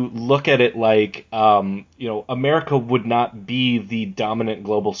to look at it like, America would not be the dominant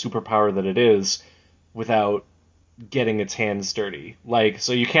global superpower that it is without getting its hands dirty. Like,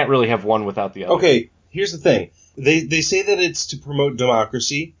 so you can't really have one without the other. Okay, here's the thing. They say that it's to promote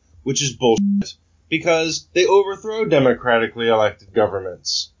democracy, which is bullshit, because they overthrow democratically elected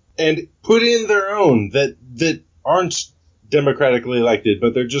governments and put in their own that aren't democratically elected,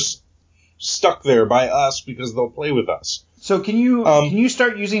 but they're just stuck there by us because they'll play with us. So can you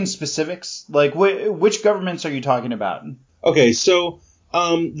start using specifics? Like, which governments are you talking about? Okay, so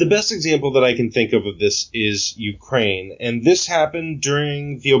the best example that I can think of this is Ukraine, and this happened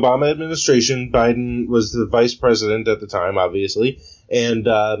during the Obama administration. Biden was the vice president at the time, obviously, and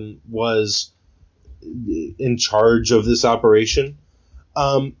was in charge of this operation.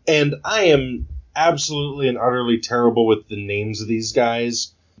 And I am absolutely and utterly terrible with the names of these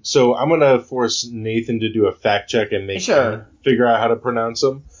guys. So I'm going to force Nathan to do a fact check and make him figure out how to pronounce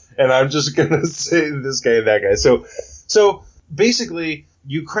them. And I'm just going to say this guy and that guy. So basically,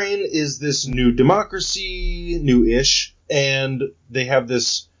 Ukraine is this new democracy, new-ish, and they've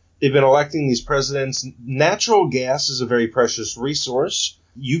been electing these presidents. Natural gas is a very precious resource.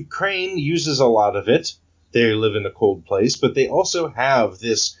 Ukraine uses a lot of it. They live in a cold place, but they also have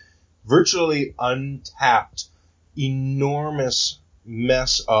this virtually untapped, enormous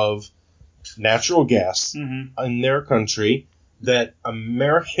mess of natural gas in their country that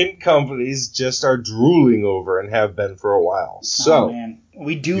American companies just are drooling over and have been for a while. So, man.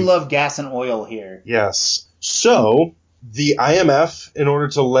 We do love gas and oil here. Yes. So, the IMF, in order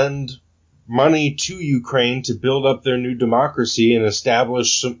to lend money to Ukraine to build up their new democracy and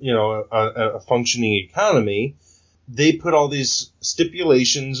establish, a functioning economy, they put all these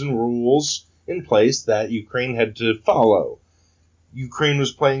stipulations and rules in place that Ukraine had to follow. Ukraine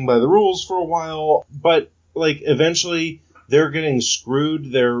was playing by the rules for a while, but eventually they're getting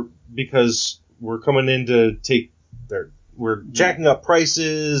screwed there because we're coming in to we're jacking up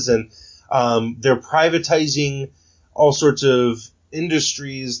prices, and they're privatizing all sorts of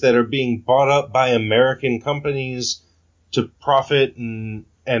industries that are being bought up by American companies to profit and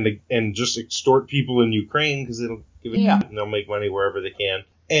just extort people in Ukraine because they'll give it and they'll make money wherever they can.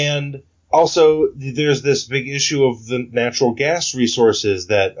 And also, there's this big issue of the natural gas resources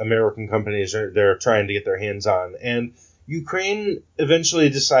that American companies they're trying to get their hands on. And Ukraine eventually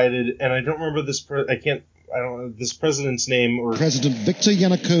decided, and I don't remember this. I don't know this president's name or President Viktor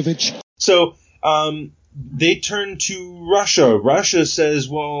Yanukovych. So they turn to Russia. Russia says,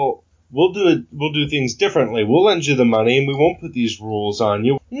 "Well, we'll do things differently. We'll lend you the money, and we won't put these rules on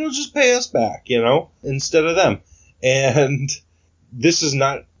you. You'll just pay us back, instead of them." And this is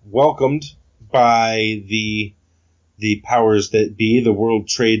not welcomed by the powers that be, the World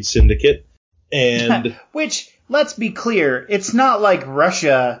Trade Syndicate, and which, let's be clear, it's not like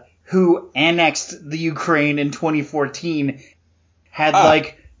Russia, who annexed the Ukraine in 2014,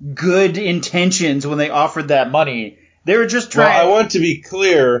 had good intentions when they offered that money. They were just trying. Well, I want to be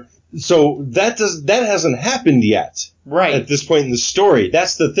clear So that hasn't happened yet. Right. At this point in the story.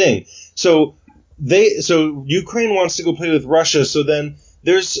 That's the thing. So Ukraine wants to go play with Russia, so then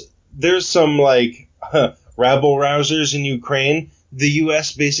there's some like rabble rousers in Ukraine. The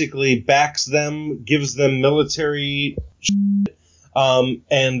US basically backs them, gives them military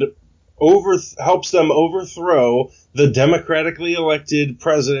and helps them overthrow the democratically elected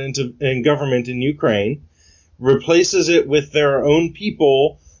president and government in Ukraine, replaces it with their own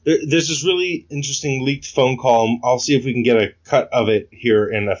people. There's this really interesting leaked phone call. I'll see if we can get a cut of it here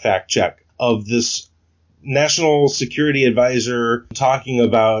in a fact check of this national security advisor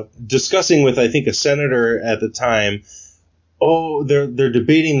discussing with, I think, a senator at the time. Oh, they're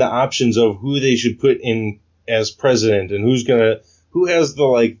debating the options of who they should put in as president and who has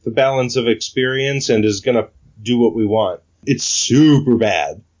the balance of experience and is gonna do what we want. It's super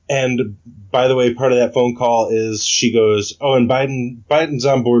bad. And by the way, part of that phone call is she goes, "Oh, and Biden's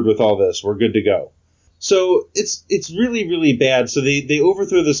on board with all this. We're good to go." So it's really, really bad. So they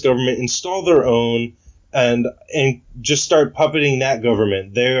overthrow this government, install their own, and just start puppeting that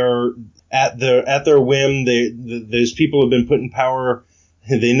government. They're at their whim. Those people have been put in power.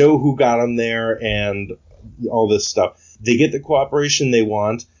 They know who got them there and all this stuff. They get the cooperation they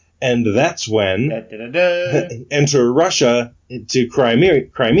want, and that's when enter Russia to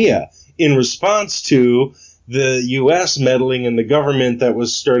Crimea in response to the U.S. meddling in the government that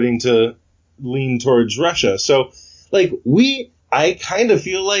was starting to lean towards Russia. So, I kind of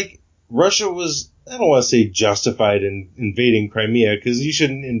feel like Russia was, I don't want to say justified in invading Crimea, because you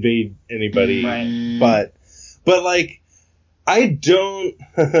shouldn't invade anybody. Right. But I don't...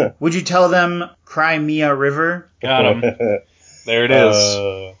 Would you tell them Crimea River? Got him. There it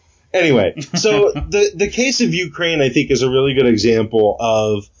is. Anyway, so the case of Ukraine, I think, is a really good example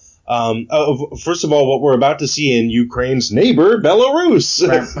of first of all, what we're about to see in Ukraine's neighbor,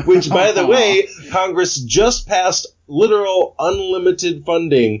 Belarus, which, by the way, Congress just passed literal unlimited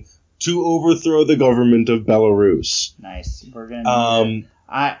funding to overthrow the government of Belarus. Nice. We're gonna.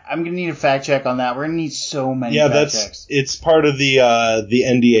 I'm gonna need a fact check on that. We're gonna need so many. fact checks. It's part of the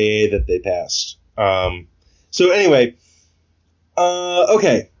NDAA that they passed. So anyway,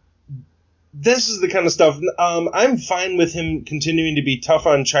 okay. This is the kind of stuff. I'm fine with him continuing to be tough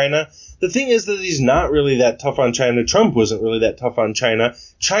on China. The thing is that he's not really that tough on China. Trump wasn't really that tough on China.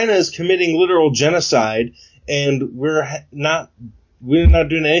 China is committing literal genocide, and we're not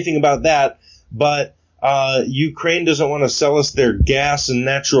doing anything about that. But Ukraine doesn't want to sell us their gas and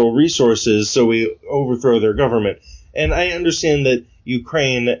natural resources, so we overthrow their government. And I understand that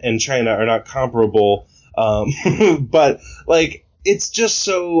Ukraine and China are not comparable, but it's just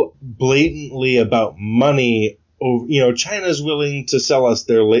so blatantly about money. China's willing to sell us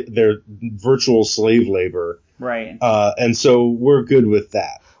their virtual slave labor, right? And so we're good with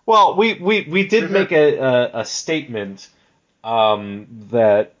that. Well, we did make a statement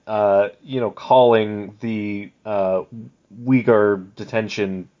that calling the Uyghur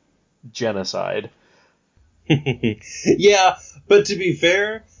detention genocide. Yeah, but to be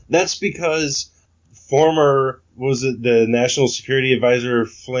fair, that's because the National Security Advisor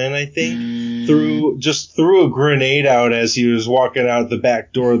Flynn, I think, threw a grenade out as he was walking out the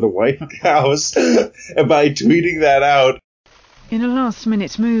back door of the White House, and by tweeting that out. In a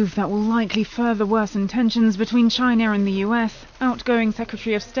last-minute move that will likely further worsen tensions between China and the US, outgoing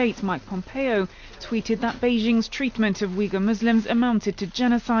Secretary of State Mike Pompeo tweeted that Beijing's treatment of Uyghur Muslims amounted to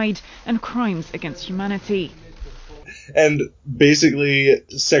genocide and crimes against humanity. And basically,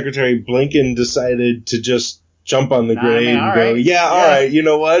 Secretary Blinken decided to just jump on the grenade and go, all right, you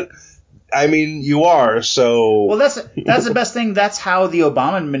know what? I mean, you are, so... Well, that's the best thing. That's how the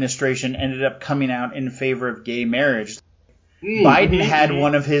Obama administration ended up coming out in favor of gay marriage. Biden had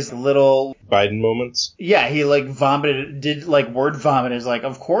one of his little... Biden moments? Yeah, he did word vomit. Is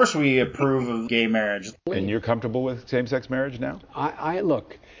of course we approve of gay marriage. And you're comfortable with same-sex marriage now?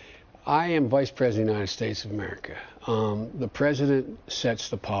 Look, I am Vice President of the United States of America. The President sets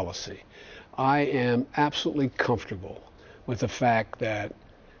the policy. I am absolutely comfortable with the fact that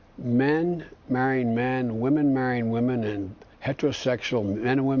men marrying men, women marrying women, and heterosexual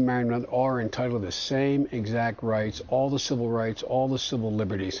men and women marrying women are entitled to the same exact rights, all the civil rights, all the civil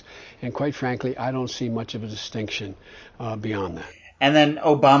liberties. And quite frankly, I don't see much of a distinction beyond that. And then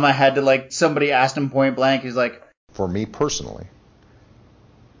Obama had to, somebody asked him point blank, he's like... For me personally,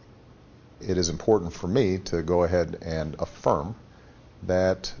 it is important for me to go ahead and affirm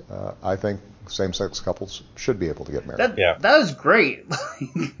that I think same-sex couples should be able to get married. That is great.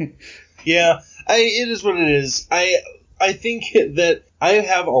 Yeah, it is what it is. I think that I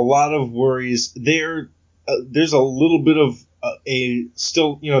have a lot of worries. There's a little bit of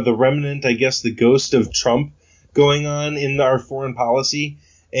still, the remnant, I guess, the ghost of Trump going on in our foreign policy.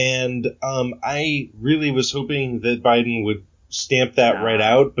 And I really was hoping that Biden would stamp that right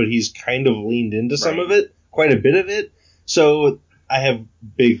out, but he's kind of leaned into some of it, quite a bit of it. So I have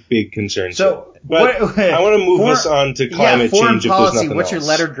big concerns. So, but I want to move us on to climate change. Foreign policy. If there's nothing what's else. Your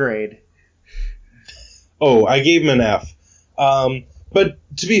letter grade? Oh, I gave him an F. But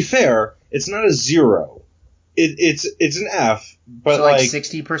to be fair, it's not a 0. It's an F. But so like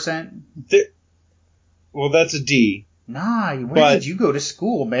 60%. Well, that's a D. Nah, where did you go to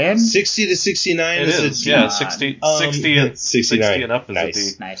school, man? 60 to 69 is a D. Yeah, 60 and 60 and up is a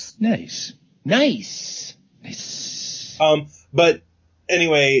D. Nice. But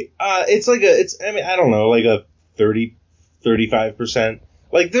anyway, it's like I don't know, like a 30, 35%.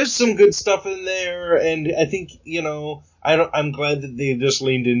 Like, there's some good stuff in there, and I think, I'm glad that they just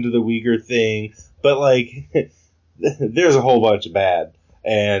leaned into the Uyghur thing, but like, there's a whole bunch of bad,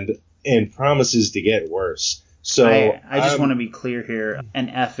 and promises to get worse. So I just want to be clear here. An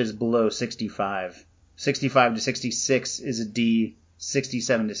F is below 65. 65 to 66 is a D.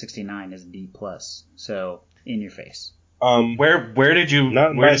 67 to 69 is a D plus. So in your face. Where did you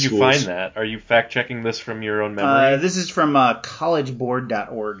schools. find that? Are you fact checking this from your own memory? This is from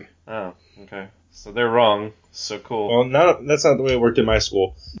collegeboard.org. Oh, okay. So they're wrong. So cool. Well, that's not the way it worked in my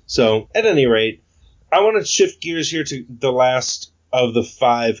school. So at any rate, I want to shift gears here to the last of the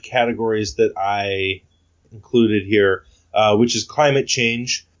 5 categories that I included here, which is climate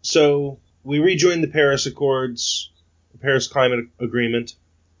change. So we rejoined the Paris Accords, the Paris Climate Agreement.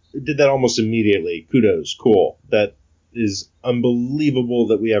 We did that almost immediately. Kudos. Cool. That is unbelievable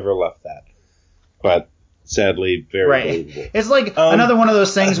that we ever left that. But sadly, very believable. It's like another one of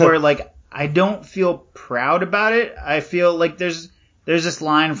those things where, like, I don't feel proud about it. I feel like there's this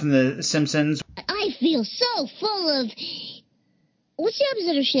line from The Simpsons. I feel so full of... What's the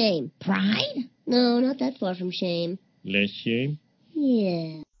opposite of shame? Pride? No, not that far from shame. Less shame?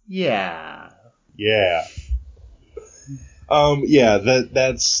 Yeah. Yeah. Yeah.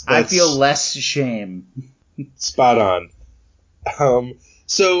 That's I feel less shame. Spot on.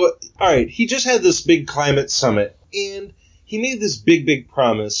 So, all right, he just had this big climate summit, and he made this big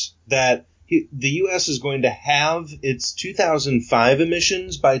promise that the U.S. is going to have its 2005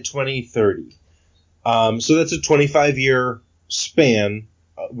 emissions by 2030. So that's a 25-year span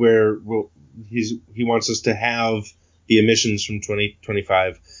where he wants us to have the emissions from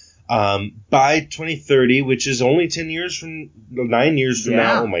 2025 by 2030, which is only 9 years from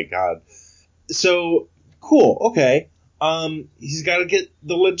now. Oh my God! So cool. Okay. He's got to get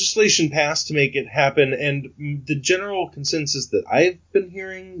the legislation passed to make it happen, and the general consensus that I've been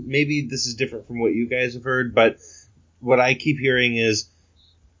hearing, maybe this is different from what you guys have heard, but what I keep hearing is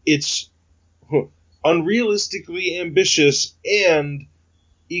it's unrealistically ambitious and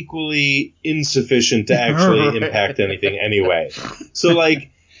equally insufficient to actually impact anything anyway. So,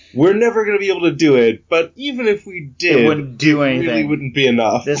 like, we're never going to be able to do it, but even if we did, it wouldn't do anything. Really wouldn't be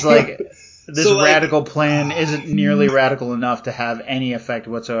enough. This radical plan isn't nearly radical enough to have any effect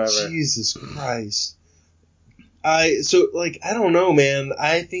whatsoever. Jesus Christ. I don't know, man.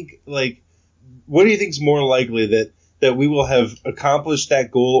 I think, like, what do you think is more likely, that we will have accomplished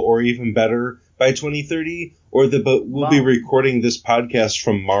that goal or even better by 2030, or that we'll be recording this podcast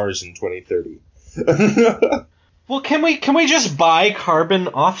from Mars in 2030? Well, can we just buy carbon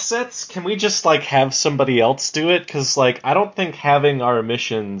offsets? Can we just, like, have somebody else do it? Because, like, I don't think having our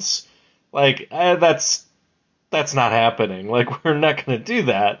emissions, like, that's not happening. Like, we're not going to do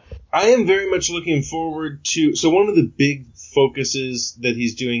that. I am very much looking forward to... So one of the big focuses that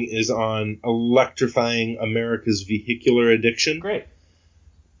he's doing is on electrifying America's vehicular addiction. Great.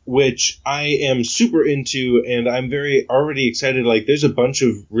 Which I am super into, and I'm already excited. Like, there's a bunch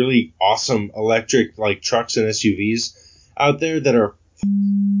of really awesome electric, like, trucks and SUVs out there that are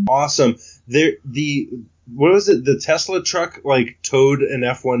awesome. What was it? The Tesla truck, like, towed an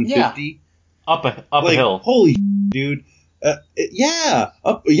F-150? Yeah. Up a hill. Holy dude. Yeah.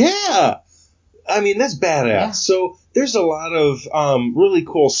 I mean, that's badass. Yeah. So there's a lot of really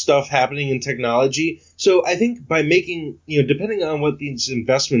cool stuff happening in technology. So I think by making, depending on what these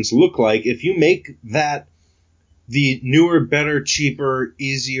investments look like, if you make that the newer, better, cheaper,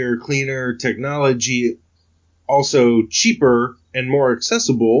 easier, cleaner technology also cheaper and more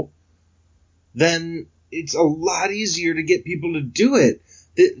accessible, then it's a lot easier to get people to do it.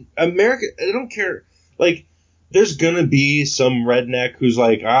 America, I don't care. Like, there's gonna be some redneck who's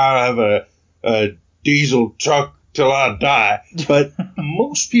like, I have a diesel truck till I die. But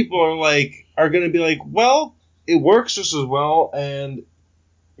most people are gonna be like, well, it works just as well, and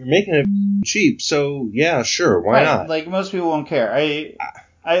you're making it cheap, so yeah, sure, why not? Like, most people won't care.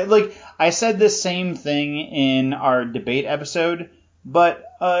 I said the same thing in our debate episode, but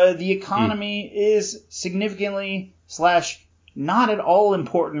the economy is significantly / not at all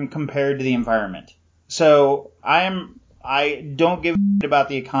important compared to the environment. So I don't give a shit about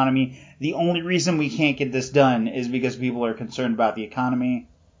the economy. The only reason we can't get this done is because people are concerned about the economy.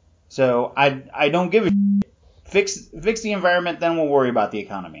 So I don't give a shit. Fix the environment, then we'll worry about the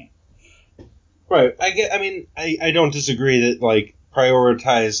economy. Right. I don't disagree that, like,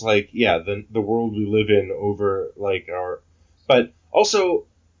 prioritize, like, yeah, the world we live in over, like, but also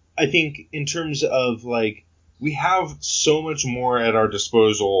I think in terms of, like, we have so much more at our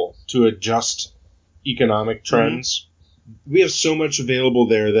disposal to adjust economic trends. Mm-hmm. We have so much available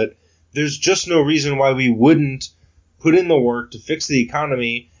there that there's just no reason why we wouldn't put in the work to fix the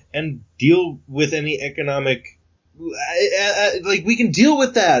economy and deal with any economic. Like, we can deal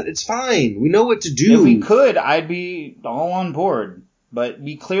with that. It's fine. We know what to do. If we could, I'd be all on board, but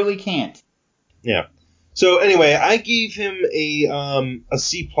we clearly can't. Yeah. So anyway, I gave him a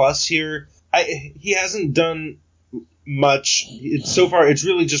C+ here. He hasn't done much. So far, it's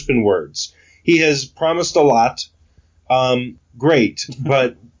really just been words. He has promised a lot. Great,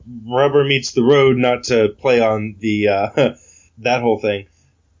 but rubber meets the road, not to play on the that whole thing,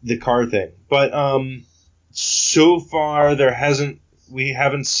 the car thing. But so far we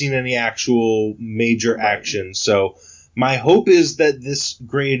haven't seen any actual major action. So my hope is that this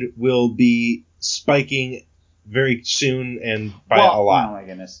grade will be spiking very soon and by a lot. Oh my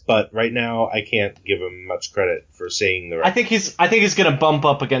goodness. But right now I can't give him much credit for saying the right. I think he's going to bump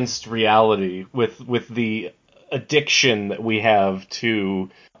up against reality with the addiction that we have to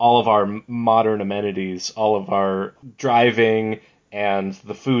all of our modern amenities, all of our driving and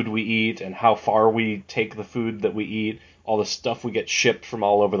the food we eat and how far we take the food that we eat, all the stuff we get shipped from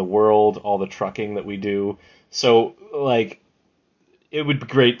all over the world, all the trucking that we do. So, like, it would be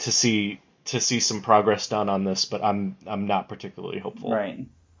great to see some progress done on this, but I'm not particularly hopeful. Right.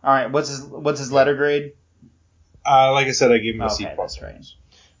 All right. What's his letter grade? Like I said, I gave him a C+. That's right.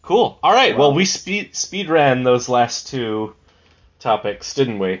 Cool. All right. Well, we speed ran those last two topics,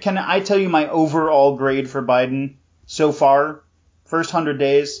 didn't we? Can I tell you my overall grade for Biden so far? First 100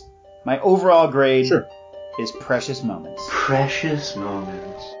 days, my overall grade is precious moments. Precious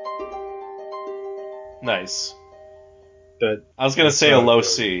moments. Nice. I was gonna say a low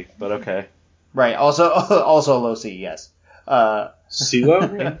C, but okay. Right. Also a low C. Yes.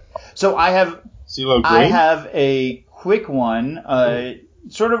 CeeLo? So I have CeeLo Green? I have a quick one,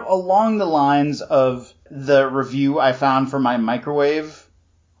 sort of along the lines of the review I found for my microwave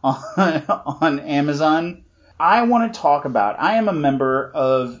on Amazon. I want to talk about, I am a member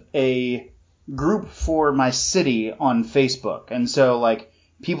of a group for my city on Facebook. And so, like,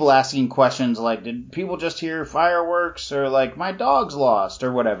 people asking questions like, did people just hear fireworks? Or, like, my dog's lost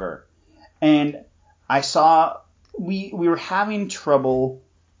or whatever. And I saw we were having trouble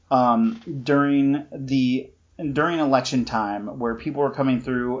during election time where people were coming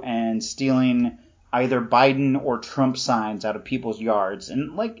through and stealing either Biden or Trump signs out of people's yards.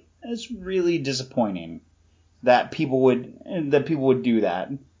 And, like, it's really disappointing that people would do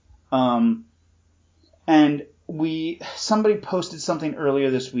that. And somebody posted something earlier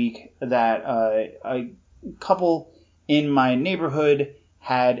this week that a couple in my neighborhood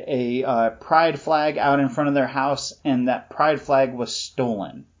had a pride flag out in front of their house, and that pride flag was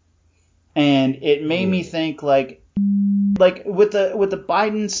stolen. And it made me think, like with the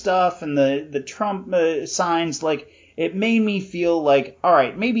Biden stuff and the Trump signs, like, it made me feel like, all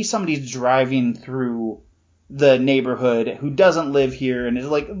right, maybe somebody's driving through the neighborhood who doesn't live here and is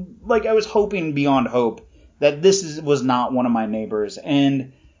like I was hoping beyond hope that this was not one of my neighbors.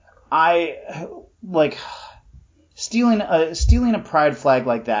 And I, like, stealing a pride flag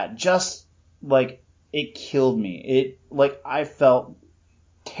like that, just, like, it killed me. It, like, I felt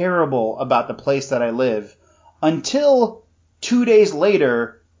terrible about the place that I live until 2 days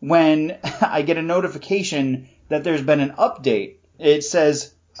later when I get a notification that there's been an update. It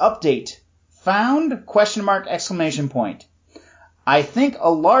says, update, found, ? I think a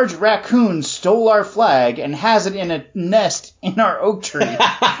large raccoon stole our flag and has it in a nest in our oak tree.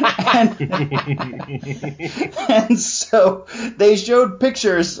 and so they showed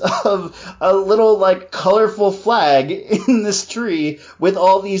pictures of a little, like, colorful flag in this tree with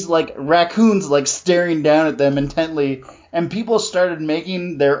all these, like, raccoons, like, staring down at them intently. And people started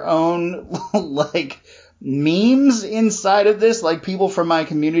making their own, like, memes inside of this, like, people from my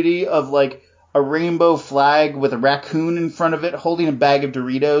community, of, like, a rainbow flag with a raccoon in front of it holding a bag of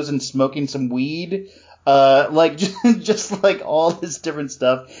Doritos and smoking some weed. like just like all this different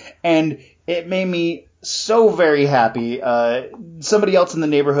stuff, and it made me so very happy. Somebody else in the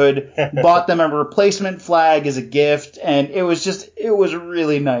neighborhood bought them a replacement flag as a gift, and it was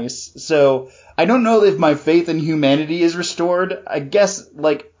really nice. So I don't know if my faith in humanity is restored. I guess,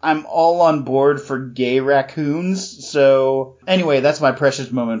 like, I'm all on board for gay raccoons. So anyway, that's my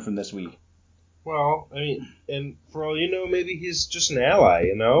precious moment from this week. Well, I mean, and for all you know, maybe he's just an ally,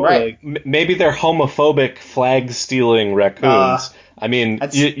 you know? Right. Like, maybe they're homophobic flag-stealing raccoons. I mean,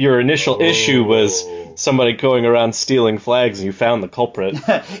 your initial issue was somebody going around stealing flags, and you found the culprit.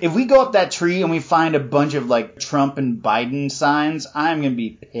 If we go up that tree and we find a bunch of, like, Trump and Biden signs, I'm going to be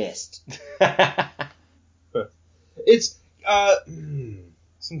pissed. It's,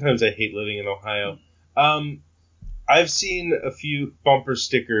 sometimes I hate living in Ohio. I've seen a few bumper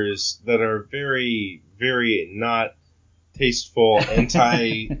stickers that are very, very not tasteful,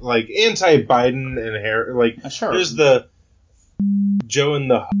 anti-Biden and Harris. Like, sure. There's the Joe and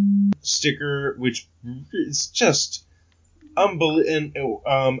the sticker, which is just unbelievable.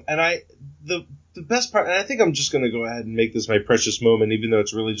 The best part, and I think I'm just going to go ahead and make this my precious moment, even though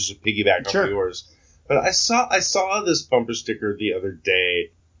it's really just a piggyback off of yours. But I saw this bumper sticker the other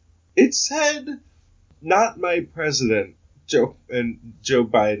day. It said, "Not my president." Joe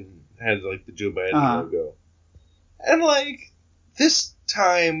Biden had like the Joe Biden logo, and like this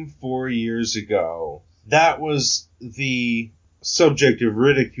time 4 years ago, that was the subject of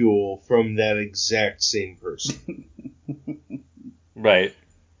ridicule from that exact same person. Right.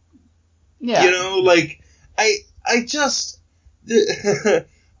 Yeah. You know, like, I just, I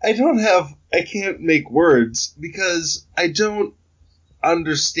can't make words because I don't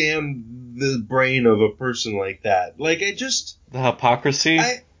understand the brain of a person like that. Like, The hypocrisy?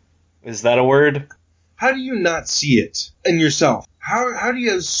 Is that a word? How do you not see it in yourself? How do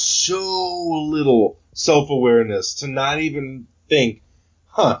you have so little self-awareness to not even think,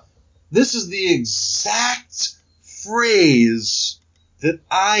 this is the exact phrase that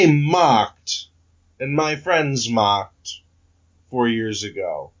I mocked and my friends mocked 4 years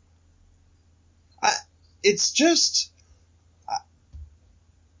ago. It's just,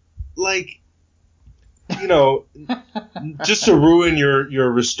 like, you know, just to ruin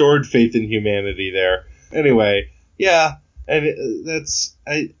your restored faith in humanity there. Anyway, yeah, and that's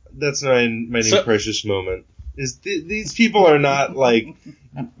my new precious moment. Is these people are not like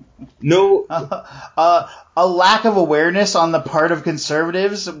no a lack of awareness on the part of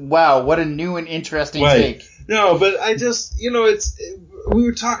conservatives. Wow, what a new and interesting take. No, but I just, you know, we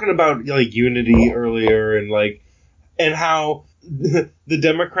were talking about like unity earlier and how the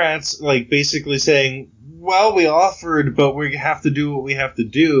Democrats like basically saying, well, we offered, but we have to do what we have to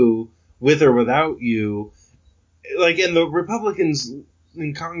do with or without you. Like, and the Republicans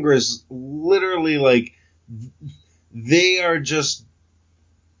in Congress literally, like, they are just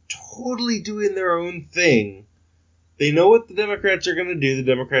totally doing their own thing. They know what the Democrats are going to do. The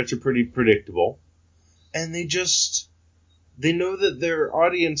Democrats are pretty predictable. And they know that their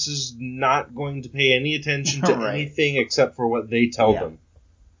audience is not going to pay any attention to anything except for what they tell them.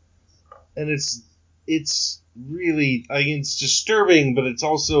 And it's really, I mean, it's disturbing, but it's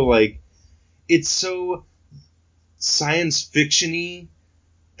also like, it's so science fiction-y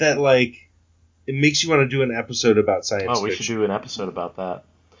that, like, it makes you want to do an episode about science fiction. Oh, we should do an episode about that.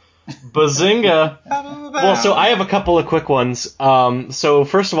 Bazinga! Well, so I have a couple of quick ones. So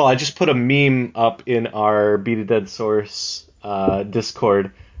first of all, I just put a meme up in our Beat a Dead Source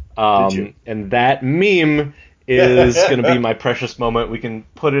Discord. And that meme is going to be my precious moment. We can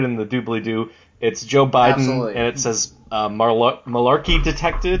put it in the doobly-doo. It's Joe Biden, and it says malarkey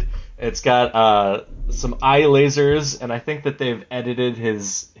detected. It's got some eye lasers, and I think that they've edited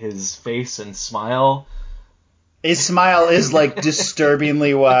his face and smile. His smile is like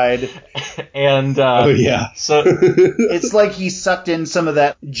disturbingly wide. And so it's like he sucked in some of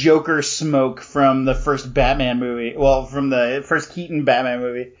that Joker smoke from the first Batman movie. Well, from the first Keaton Batman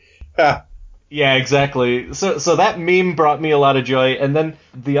movie. Yeah, exactly. So that meme brought me a lot of joy. And then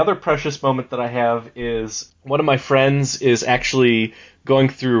the other precious moment that I have is one of my friends is actually going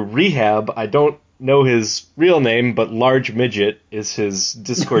through rehab. I don't know his real name, but Large Midget is his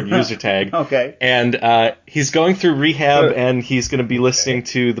Discord user tag. Okay. And he's going through rehab, and he's going to be listening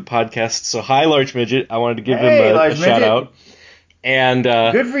to the podcast. So hi, Large Midget. I wanted to give him a shout out. And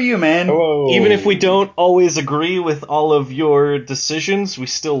good for you, man. Even if we don't always agree with all of your decisions, we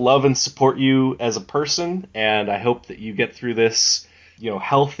still love and support you as a person. And I hope that you get through this,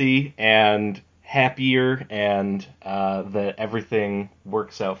 healthy and happier, and that everything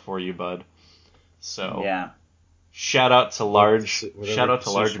works out for you, bud. So yeah, shout out to Large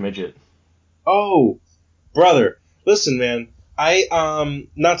Midget. Oh, Brother, listen, man. I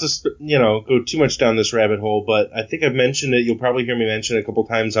not to go too much down this rabbit hole, but I think I've mentioned it. You'll probably hear me mention it a couple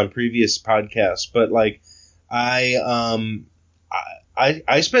times on previous podcasts. But like, I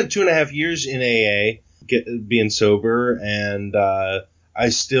spent 2.5 years in AA, being sober, and I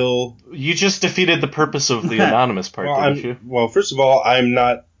still. You just defeated the purpose of the anonymous part, didn't you? Well, first of all, I'm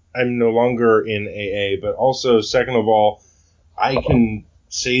no longer in AA, but also, second of all, I can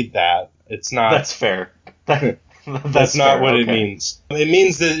say that it's not. That's fair. That's not fair, what it means. It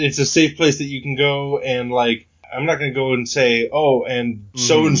means that it's a safe place that you can go, and like, I'm not going to go and say, oh, and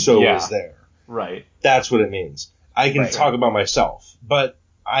so-and-so was there. Right. That's what it means. I can talk about myself, but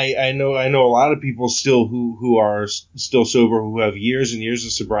I know a lot of people still who are still sober, who have years and years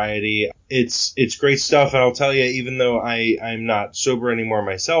of sobriety. It's great stuff, and I'll tell you, even though I'm not sober anymore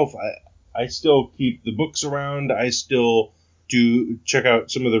myself, I still keep the books around. I still do check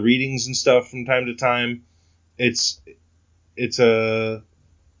out some of the readings and stuff from time to time. It's a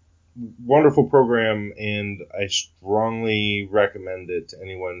wonderful program, and I strongly recommend it to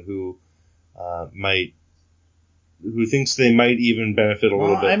anyone who thinks they might even benefit a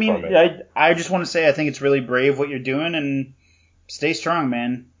little bit from it. I just want to say I think it's really brave what you're doing, and stay strong,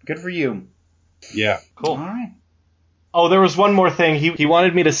 man. Good for you. Yeah. Cool. All right. Oh, there was one more thing. He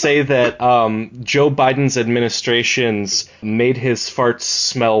wanted me to say that Joe Biden's administration's made his farts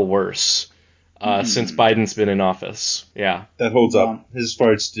smell worse since Biden's been in office. Yeah. That holds up. His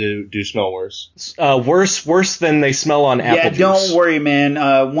farts do smell worse. Worse than they smell on apple juice. Yeah, don't worry, man.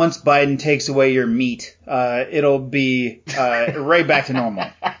 Once Biden takes away your meat, it'll be right back to normal.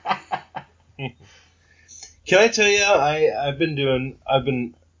 Can I tell you,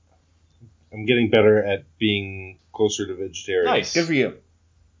 I'm getting better at being closer to vegetarian. Nice. Good for you.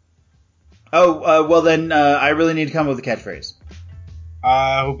 Oh, well then, I really need to come up with a catchphrase.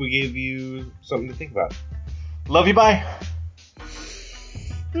 I hope we gave you something to think about. Love you, bye.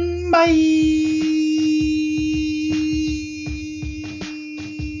 Bye.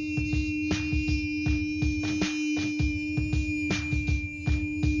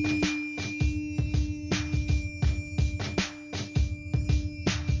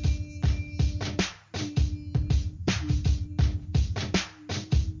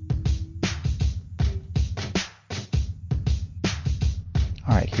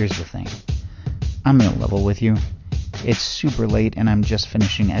 Alright, here's the thing. I'm gonna level with you. It's super late and I'm just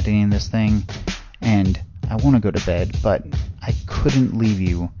finishing editing this thing, and I want to go to bed, but I couldn't leave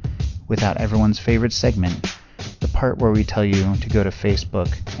you without everyone's favorite segment, the part where we tell you to go to Facebook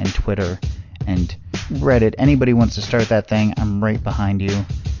and Twitter and Reddit. Anybody wants to start that thing, I'm right behind you.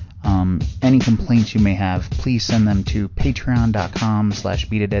 Any complaints you may have, please send them to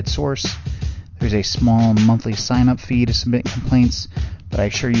patreon.com/beatadeadsource. There's a small monthly sign-up fee to submit complaints, but I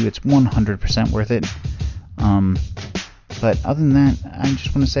assure you it's 100% worth it. But other than that, I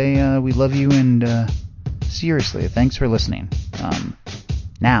just want to say we love you, and seriously, thanks for listening.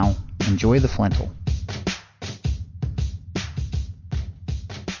 Now, enjoy the Flental.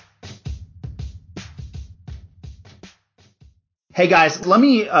 Hey guys, let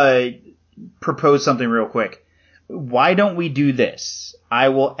me propose something real quick. Why don't we do this? I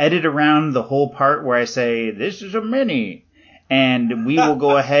will edit around the whole part where I say, this is a mini. And we will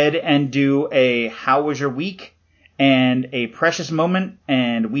go ahead and do a How Was Your Week and a Precious Moment,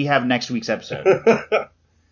 and we have next week's episode.